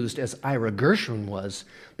amused as Ira Gershwin was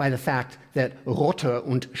by the fact that Rotter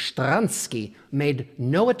and Stransky made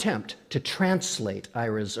no attempt to translate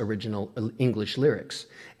Ira's original English lyrics,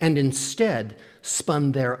 and instead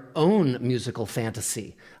spun their own musical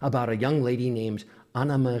fantasy about a young lady named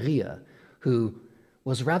Anna Maria, who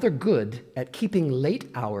was rather good at keeping late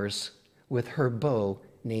hours with her beau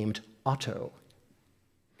named Otto.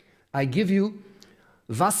 I give you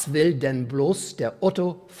 "Was will denn bloß der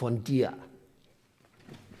Otto von dir?"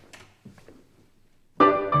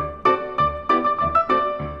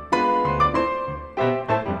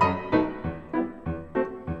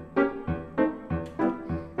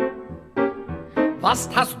 Was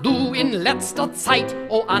hast du in letzter Zeit,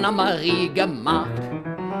 oh Anna-Marie, gemacht?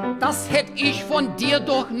 Das hätt ich von dir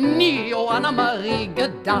doch nie, oh Anna-Marie,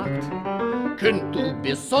 gedacht. Du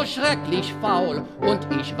bist so schrecklich faul und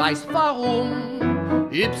ich weiß warum.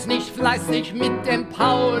 Üb's nicht fleißig mit dem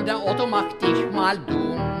Paul, der Otto macht dich mal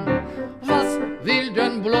dumm. Was will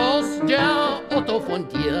denn bloß der Otto von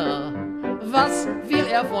dir? Was will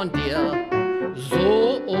er von dir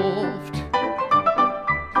so oft?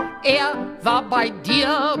 Er war bei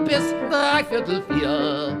dir bis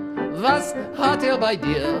 3/4. Was hat er bei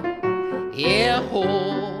dir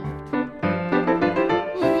erhofft?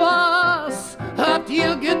 Was habt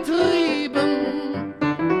ihr getrieben?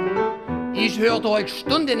 Ich hört euch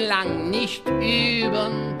stundenlang nicht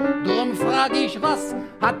üben. Drum frag ich, was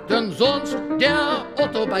hat denn sonst der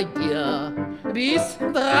Otto bei dir bis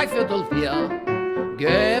 3/4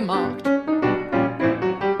 gemacht?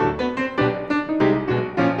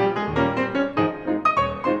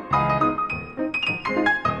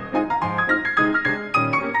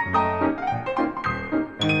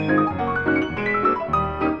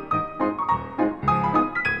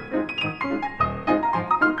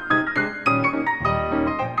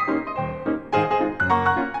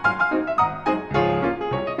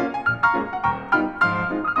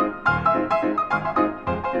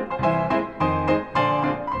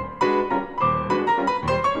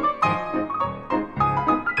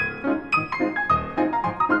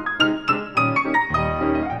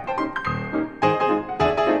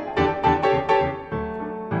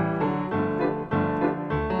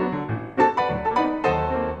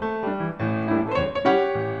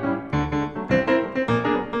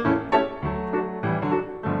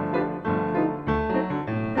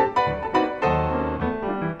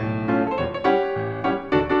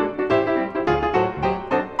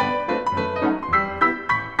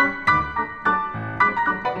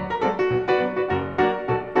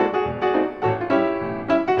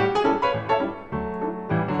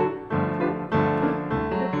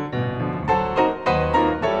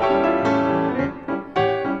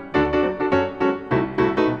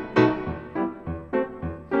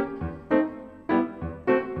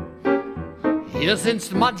 Hier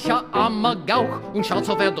sitzt mancher armer Gauch und schaut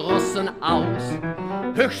so verdrossen aus.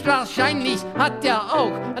 Höchstwahrscheinlich hat er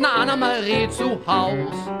auch eine Annemarie zu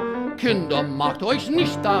Haus. Kinder, macht euch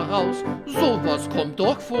nicht daraus, sowas kommt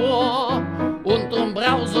doch vor. Und drum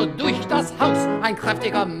brause durch das Haus ein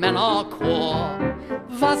kräftiger Männerchor.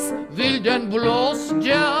 Was will denn bloß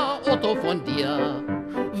der Otto von dir?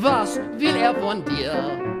 Was will er von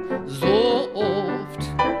dir so oft?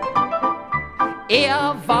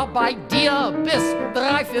 Er war bei dir bis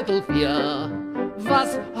 3/4.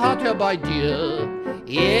 Was hat er bei dir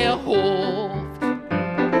erhofft?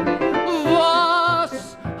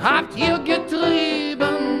 Was habt ihr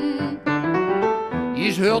getrieben?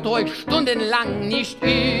 Ich hört euch stundenlang nicht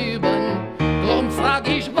üben. Drum frag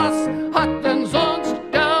ich, was hat denn sonst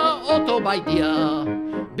der Otto bei dir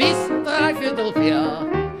bis 3/4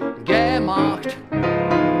 gemacht?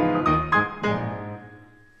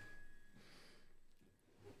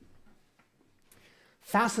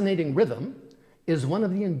 Fascinating Rhythm is one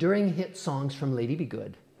of the enduring hit songs from Lady Be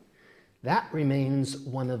Good. That remains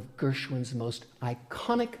one of Gershwin's most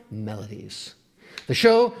iconic melodies. The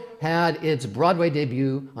show had its Broadway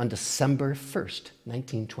debut on December 1st,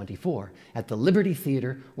 1924, at the Liberty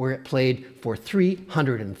Theater, where it played for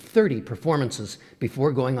 330 performances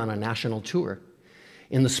before going on a national tour.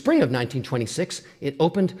 In the spring of 1926, it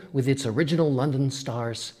opened with its original New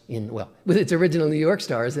York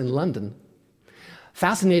stars in London.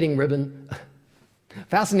 Fascinating Rhythm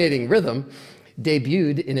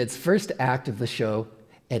debuted in its first act of the show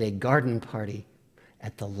at a garden party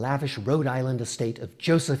at the lavish Rhode Island estate of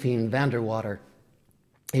Josephine Vanderwater,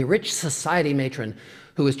 a rich society matron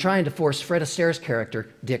who was trying to force Fred Astaire's character,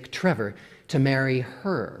 Dick Trevor, to marry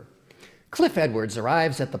her. Cliff Edwards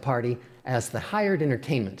arrives at the party as the hired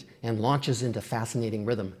entertainment and launches into Fascinating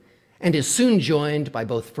Rhythm, and is soon joined by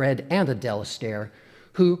both Fred and Adele Astaire,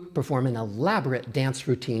 who perform an elaborate dance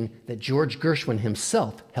routine that George Gershwin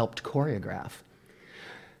himself helped choreograph.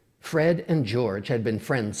 Fred and George had been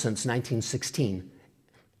friends since 1916,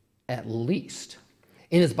 at least.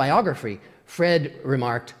 In his biography, Fred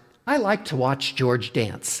remarked, "I like to watch George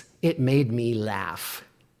dance. It made me laugh."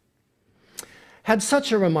 Had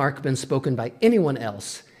such a remark been spoken by anyone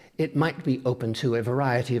else, it might be open to a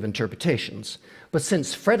variety of interpretations. But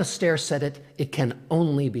since Fred Astaire said it, it can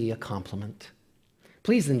only be a compliment.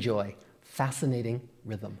 Please enjoy Fascinating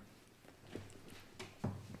Rhythm.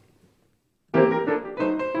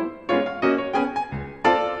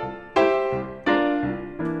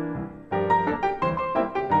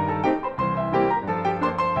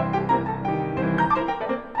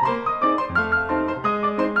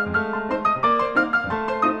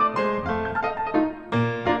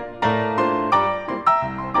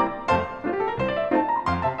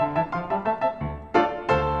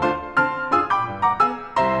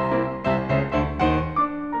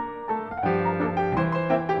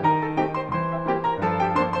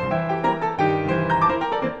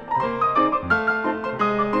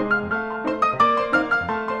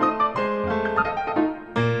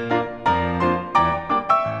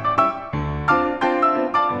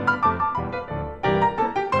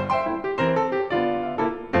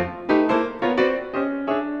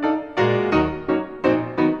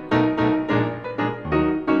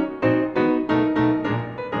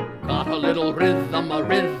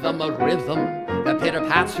 A rhythm that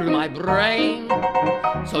pitter-pats through my brain.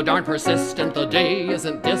 So darn persistent, the day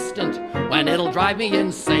isn't distant when it'll drive me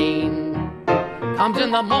insane. Comes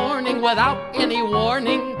in the morning without any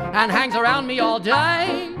warning and hangs around me all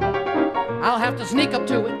day. I'll have to sneak up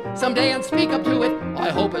to it someday and speak up to it.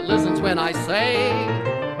 I hope it listens when I say,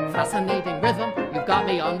 fascinating rhythm, you've got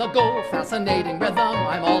me on the go. Fascinating rhythm,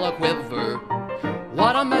 I'm all a quiver.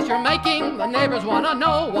 What a mess you're making, the neighbors want to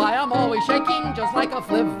know why I'm always shaking just like a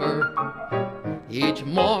flivver. Each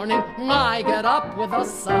morning I get up with the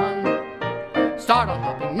sun, start on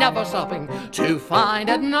hopping, never stopping, to find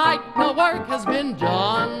at night no work has been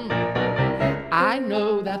done. I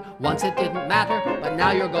know that once it didn't matter, but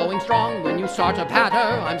now you're going strong when you start to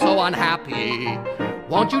patter. I'm so unhappy.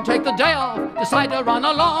 Won't you take the day off, decide to run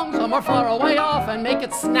along somewhere far away off and make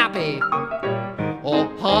it snappy? Oh,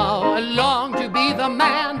 how I long to be the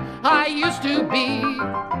man I used to be.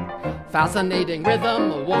 Fascinating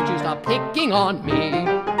rhythm, won't you stop picking on me?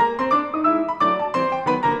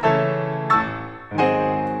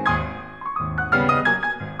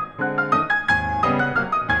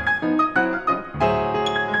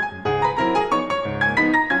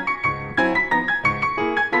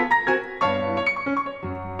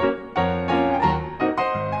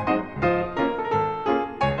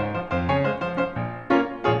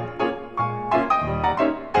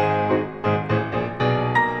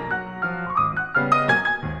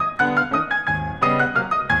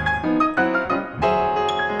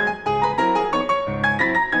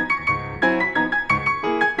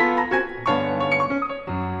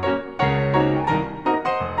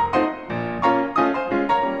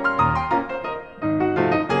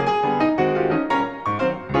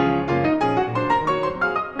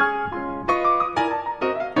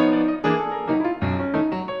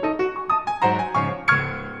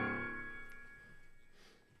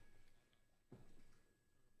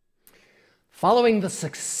 Following the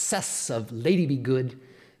success of Lady Be Good,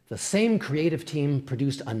 the same creative team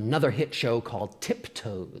produced another hit show called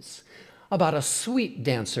Tiptoes, about a sweet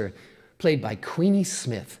dancer played by Queenie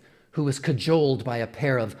Smith, who was cajoled by a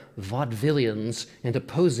pair of vaudevillians into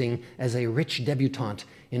posing as a rich debutante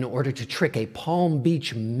in order to trick a Palm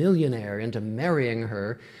Beach millionaire into marrying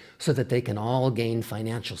her so that they can all gain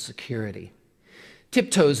financial security.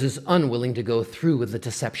 Tiptoes is unwilling to go through with the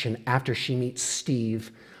deception after she meets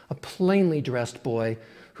Steve, a plainly dressed boy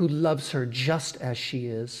who loves her just as she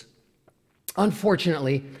is.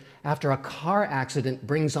 Unfortunately, after a car accident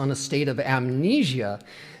brings on a state of amnesia,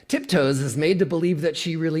 Tiptoes is made to believe that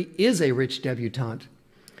she really is a rich debutante.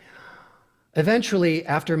 Eventually,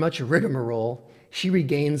 after much rigmarole, she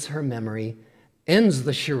regains her memory, ends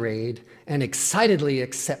the charade, and excitedly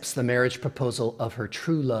accepts the marriage proposal of her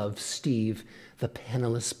true love, Steve, the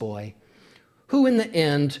penniless boy, who in the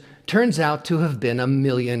end turns out to have been a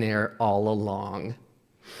millionaire all along.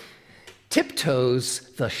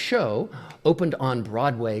 Tiptoes, the show, opened on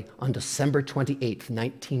Broadway on December 28,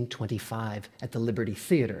 1925, at the Liberty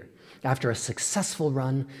Theater. After a successful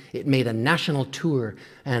run, it made a national tour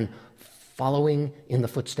and, following in the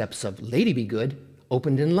footsteps of Lady Be Good,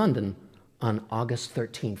 opened in London on August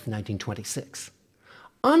 13, 1926.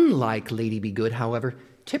 Unlike Lady Be Good, however,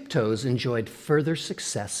 Tiptoes enjoyed further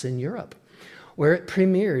success in Europe, where it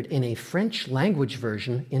premiered in a French language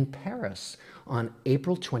version in Paris on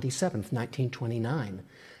April 27, 1929,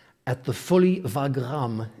 at the Folies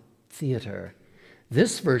Wagram Theatre.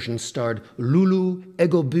 This version starred Loulou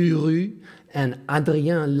Egoburu and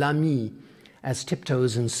Adrien Lamy as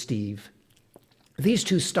Tiptoes and Steve. These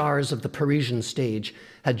two stars of the Parisian stage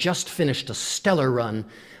had just finished a stellar run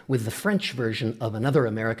with the French version of another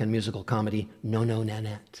American musical comedy, No-No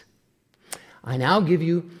Nanette. I now give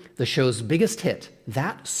you the show's biggest hit,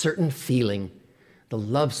 That Certain Feeling, the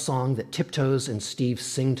love song that Tiptoes and Steve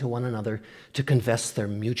sing to one another to confess their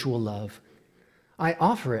mutual love. I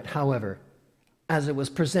offer it, however, as it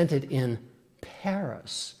was presented in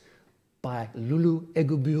Paris by Loulou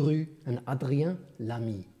Egoburu and Adrien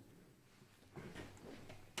Lamy.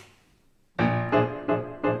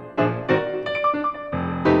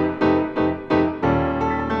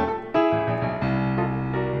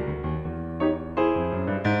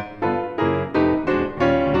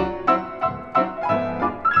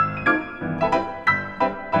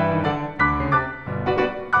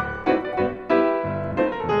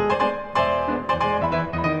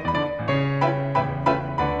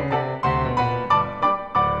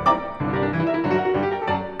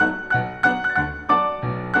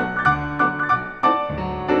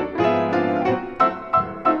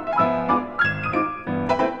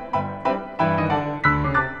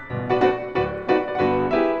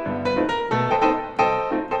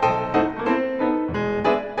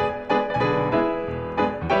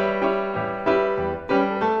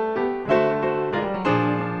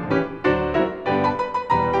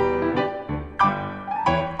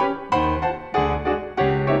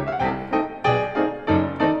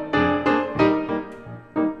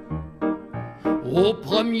 Au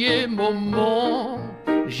premier moment,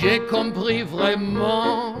 j'ai compris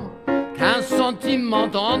vraiment qu'un sentiment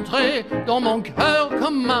entrait dans mon cœur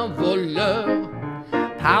comme un voleur.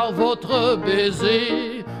 Par votre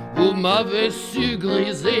baiser, vous m'avez su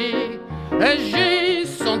griser, et j'ai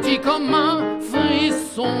senti comme un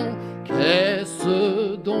frisson.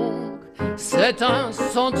 Qu'est-ce donc? C'est un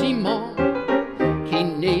sentiment qui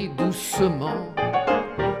naît doucement,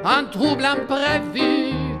 un trouble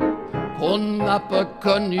imprévu qu'on n'a pas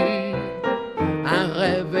connu, un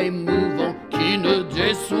rêve émouvant qui ne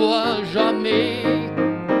déçoit jamais.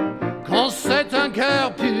 Quand c'est un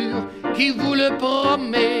cœur pur qui vous le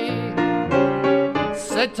promet,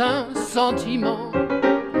 c'est un sentiment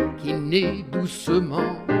qui naît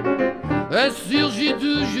doucement et surgit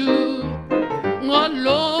toujours à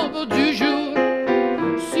l'aube du jour,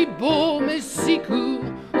 si beau mais si court,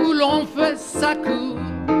 où l'on fait sa cour.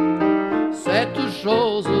 Cette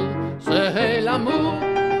chose, c'est l'amour.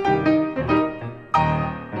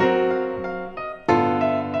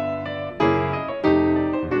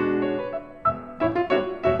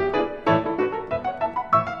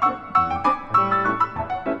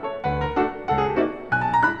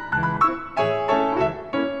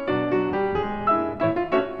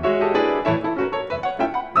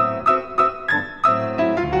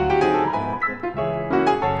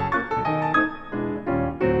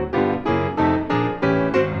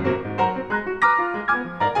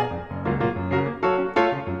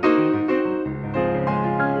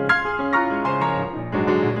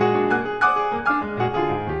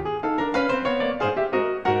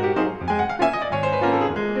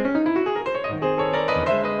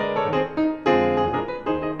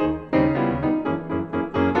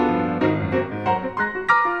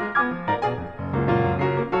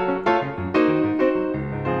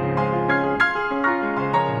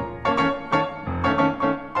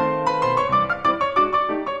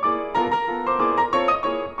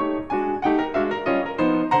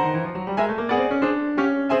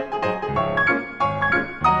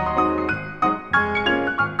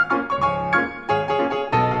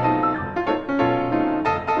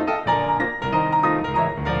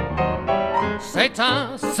 C'est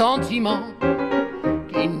un sentiment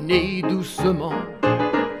qui naît doucement,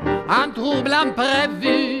 un trouble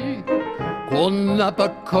imprévu qu'on n'a pas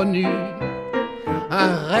connu,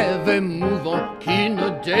 un rêve émouvant qui ne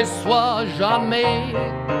déçoit jamais.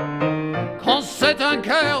 Quand c'est un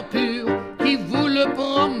cœur pur qui vous le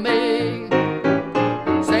promet,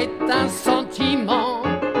 c'est un sentiment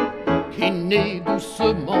qui naît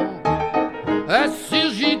doucement et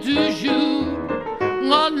surgit toujours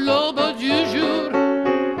à l'aube du jour,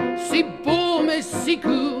 si beau mais si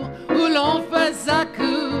court, où l'on fait sa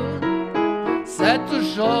cour. Cette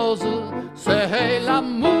chose, c'est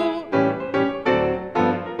l'amour.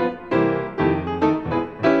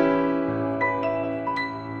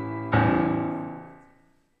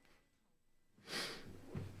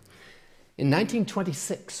 In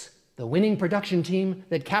 1926, the winning production team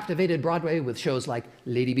that captivated Broadway with shows like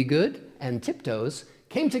Lady Be Good and Tiptoes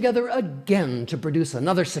came together again to produce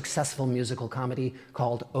another successful musical comedy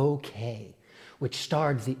called OK, which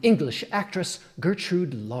starred the English actress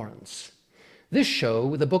Gertrude Lawrence. This show,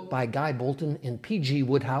 with a book by Guy Bolton and P.G.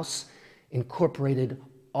 Wodehouse, incorporated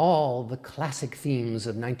all the classic themes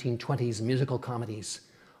of 1920s musical comedies: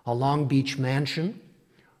 a Long Beach mansion,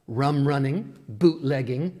 rum running,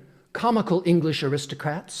 bootlegging, comical English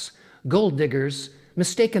aristocrats, gold diggers,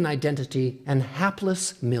 mistaken identity, and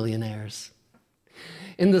hapless millionaires.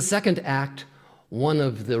 In the second act, one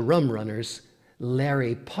of the rum runners,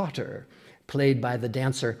 Larry Potter, played by the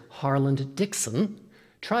dancer Harland Dixon,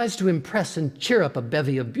 tries to impress and cheer up a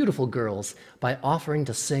bevy of beautiful girls by offering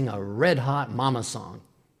to sing a red-hot mama song.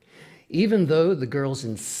 Even though the girls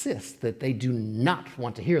insist that they do not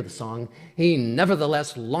want to hear the song, he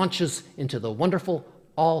nevertheless launches into the wonderful,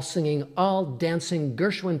 all-singing, all-dancing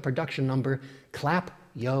Gershwin production number, Clap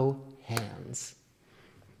Yo Hands.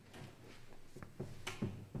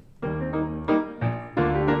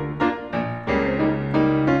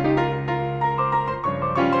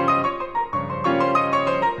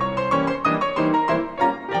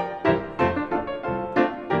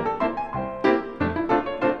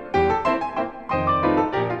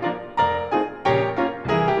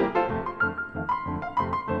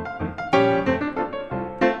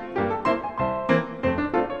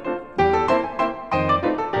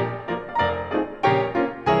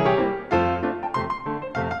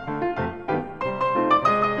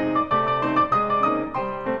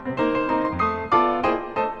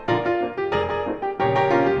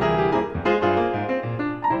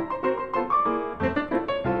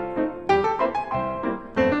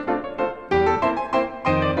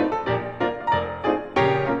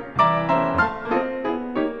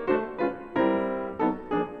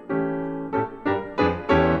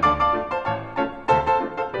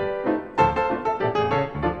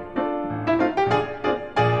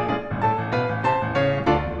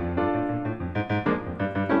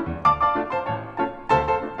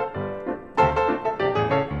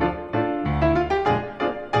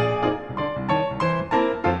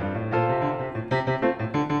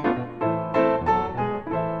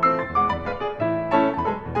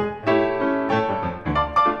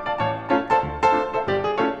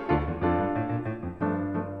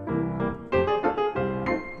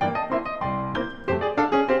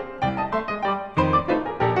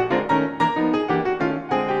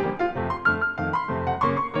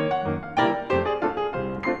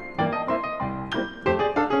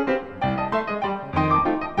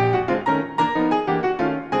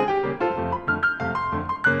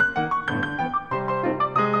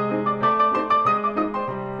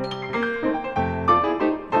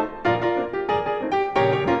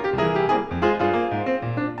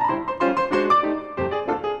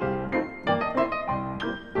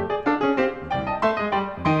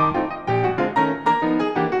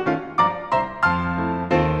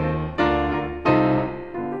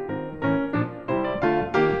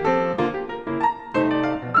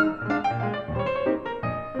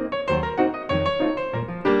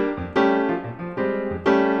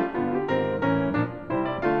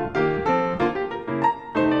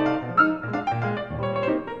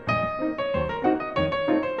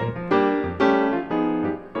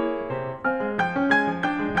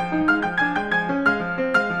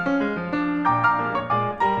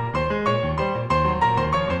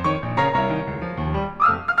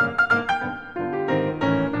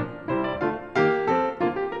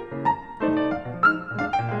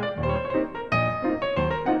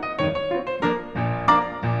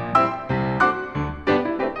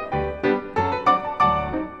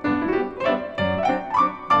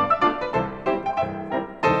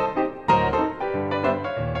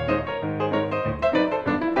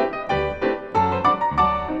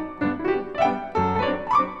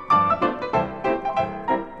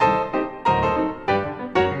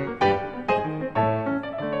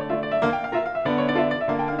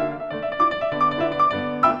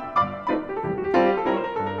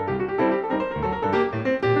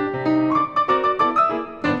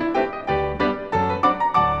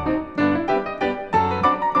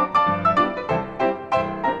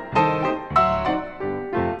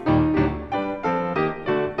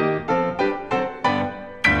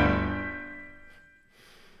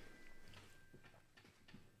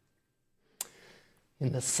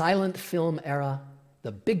 In the silent film era,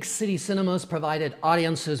 the big city cinemas provided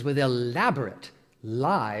audiences with elaborate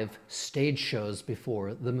live stage shows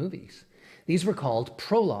before the movies. These were called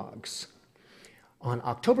prologues. On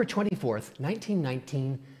October 24th,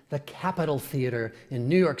 1919, the Capitol Theater in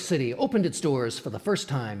New York City opened its doors for the first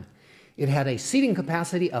time. It had a seating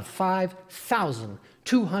capacity of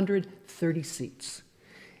 5,230 seats.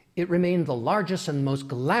 It remained the largest and most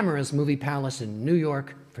glamorous movie palace in New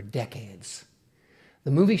York for decades. The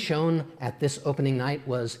movie shown at this opening night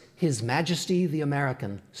was His Majesty the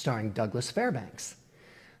American, starring Douglas Fairbanks.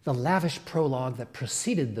 The lavish prologue that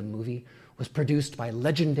preceded the movie was produced by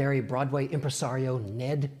legendary Broadway impresario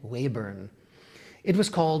Ned Wayburn. It was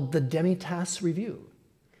called the Demitasse Review.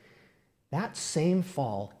 That same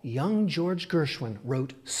fall, young George Gershwin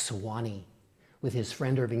wrote Swanee with his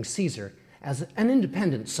friend Irving Caesar as an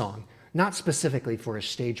independent song, not specifically for a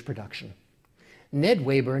stage production. Ned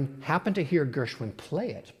Wayburn happened to hear Gershwin play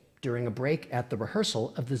it during a break at the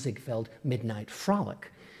rehearsal of the Ziegfeld Midnight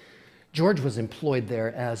Frolic. George was employed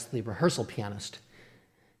there as the rehearsal pianist.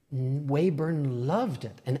 Wayburn loved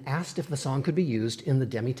it and asked if the song could be used in the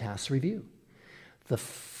Demitasse Review. The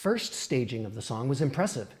first staging of the song was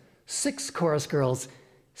impressive. 6 chorus girls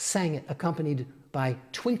sang it accompanied by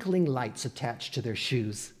twinkling lights attached to their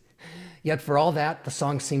shoes. Yet for all that, the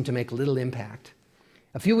song seemed to make little impact.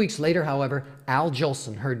 A few weeks later, however, Al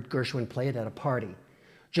Jolson heard Gershwin play it at a party.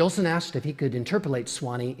 Jolson asked if he could interpolate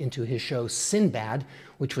Swanee into his show Sinbad,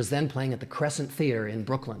 which was then playing at the Crescent Theater in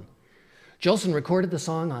Brooklyn. Jolson recorded the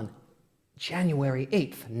song on January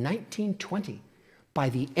 8th, 1920. By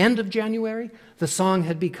the end of January, the song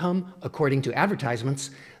had become, according to advertisements,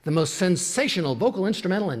 the most sensational vocal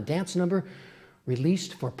instrumental and dance number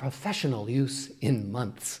released for professional use in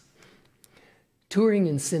months. Touring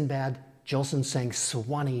in Sinbad, Jolson sang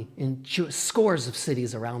Swanee in scores of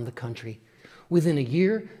cities around the country. Within a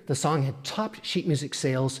year, the song had topped sheet music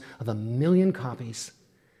sales of 1 million copies.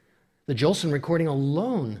 The Jolson recording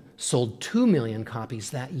alone sold 2 million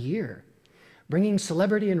copies that year, bringing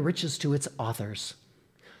celebrity and riches to its authors.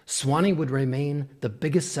 Swanee would remain the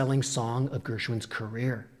biggest-selling song of Gershwin's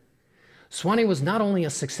career. Swanee was not only a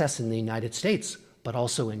success in the United States, but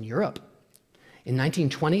also in Europe. In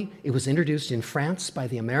 1920, it was introduced in France by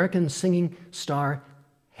the American singing star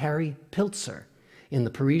Harry Pilzer in the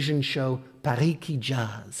Parisian show Paris qui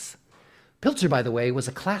Jazz. Pilzer, by the way, was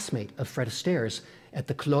a classmate of Fred Astaire's at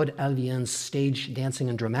the Claude Alvien's Stage Dancing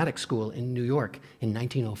and Dramatic School in New York in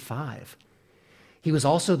 1905. He was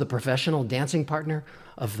also the professional dancing partner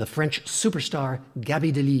of the French superstar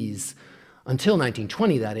Gaby Delise, until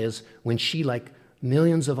 1920, that is, when she, like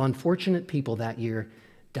millions of unfortunate people that year,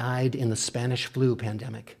 died in the Spanish flu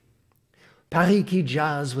pandemic. Paris qui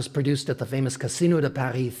Jazz was produced at the famous Casino de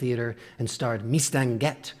Paris Theater and starred Miss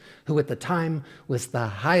Dinguette, who at the time was the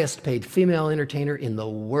highest paid female entertainer in the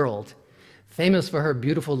world. Famous for her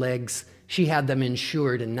beautiful legs, she had them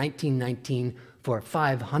insured in 1919 for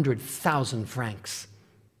 500,000 francs.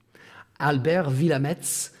 Albert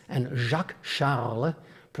Villametz and Jacques Charles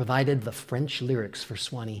provided the French lyrics for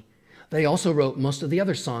Swanee. They also wrote most of the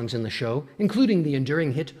other songs in the show, including the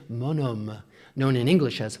enduring hit Mon Homme, known in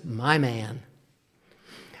English as My Man.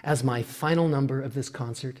 As my final number of this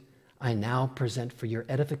concert, I now present for your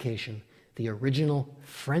edification the original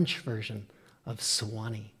French version of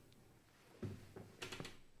Swanee.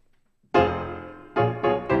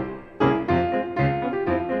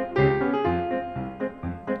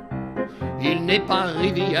 Il n'est pas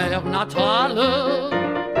rivière naturelle,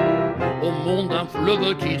 au monde un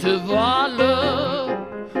fleuve qui te voile,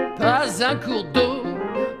 pas un cours d'eau,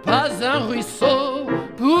 pas un ruisseau,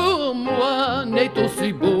 pour moi n'est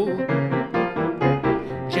aussi beau.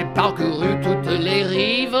 J'ai parcouru toutes les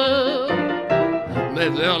rives, mais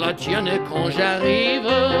vers la tienne quand j'arrive,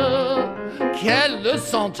 quelle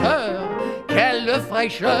senteur, quelle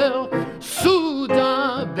fraîcheur,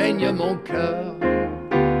 soudain baigne mon cœur.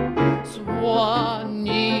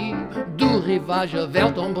 Swanee, doux rivage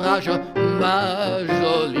vers ton brage, ma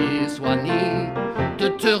jolie Swanee, de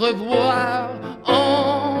te revoir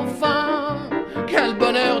enfin, quel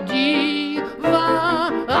bonheur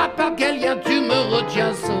divin, à par quel lien tu me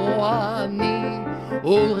retiens Swanee,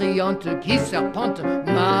 ô riante qui serpente,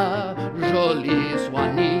 ma jolie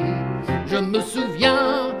Swanee, je me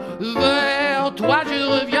souviens, vers toi je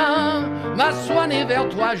reviens, ma Swanee, vers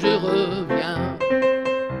toi je reviens.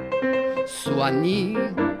 Swanee,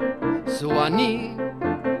 Swanee,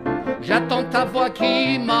 j'attends ta voix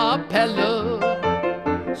qui m'appelle.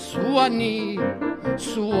 Swanee,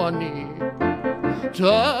 Swanee,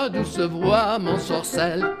 ta douce voix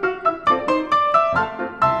m'ensorcelle.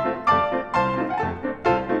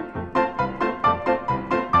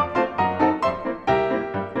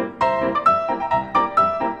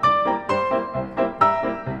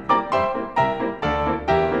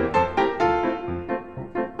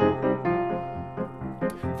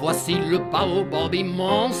 Voici le baobab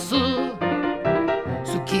immense,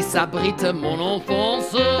 sous qui s'abrite mon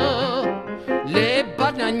enfance. Les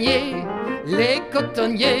bananiers, les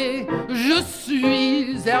cotonniers, je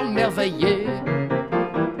suis émerveillé.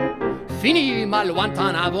 Fini ma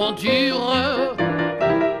lointaine aventure,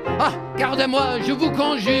 ah, gardez-moi, je vous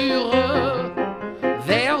conjure.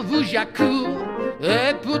 Vers vous j'accours,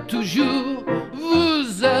 et pour toujours,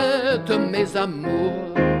 vous êtes mes amours.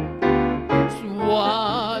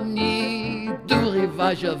 Soigny, doux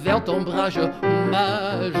rivage, vert ombrage,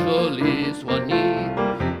 ma jolie Soigny,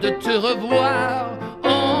 de te revoir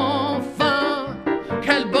enfin,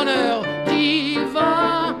 quel bonheur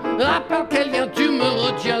divin. Rappelle quel lien tu me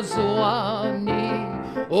retiens, Soigny,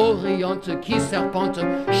 oriente qui serpente,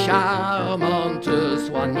 charmante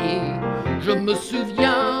Soigny. Je me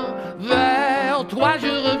souviens, vers toi je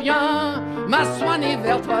reviens, ma Soigny,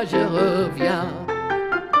 vers toi je reviens.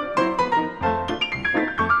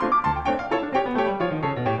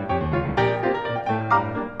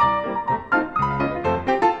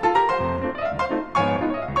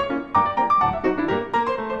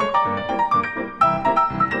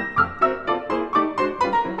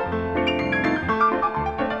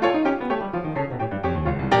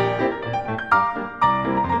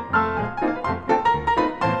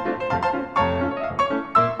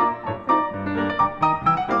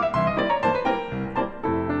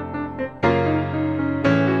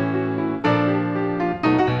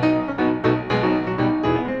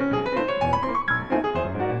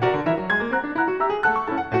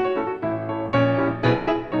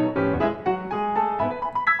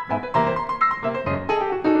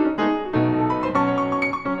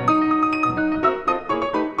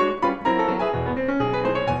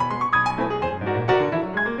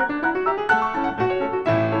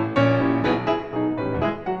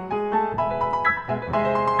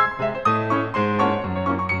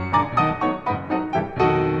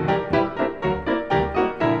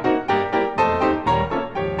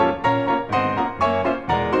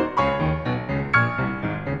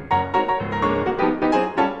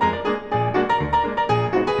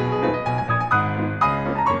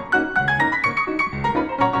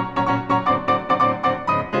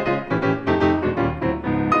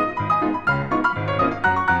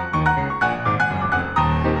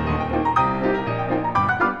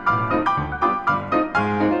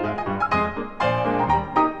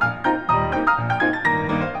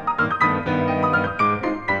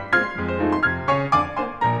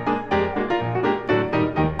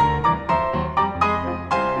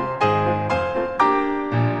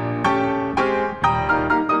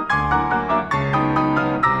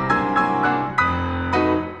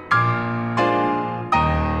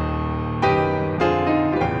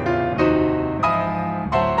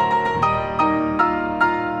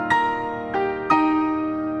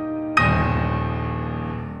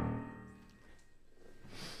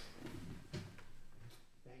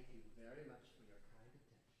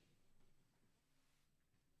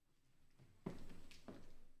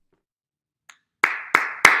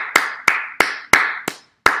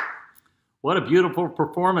 What a beautiful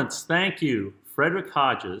performance. Thank you, Frederick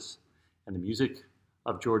Hodges, and the music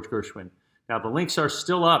of George Gershwin. Now, the links are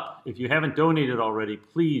still up. If you haven't donated already,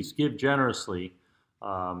 please give generously.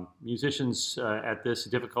 Musicians at this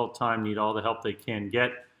difficult time need all the help they can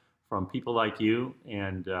get from people like you,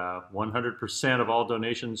 and 100% of all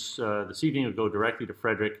donations this evening will go directly to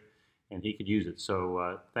Frederick, and he could use it.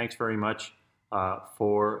 So thanks very much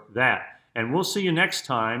for that. And we'll see you next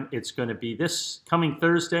time. It's going to be this coming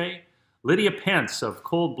Thursday. Lydia Pence of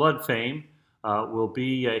Cold Blood fame will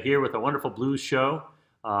be here with a wonderful blues show.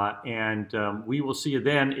 And we will see you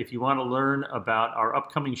then. If you want to learn about our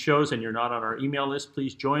upcoming shows and you're not on our email list,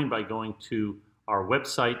 please join by going to our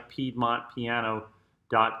website,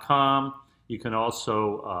 piedmontpiano.com. You can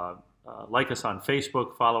also like us on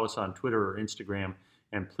Facebook, follow us on Twitter or Instagram,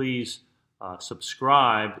 and please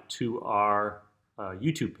subscribe to our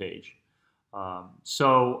YouTube page.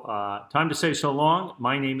 Time to say so long.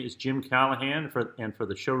 My name is Jim Callahan, and for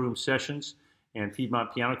the Showroom Sessions and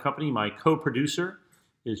Piedmont Piano Company, my co-producer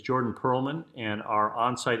is Jordan Perlman, and our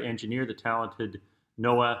on-site engineer, the talented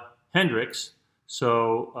Noah Hendricks.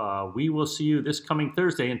 So we will see you this coming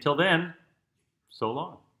Thursday. Until then, so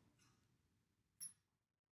long.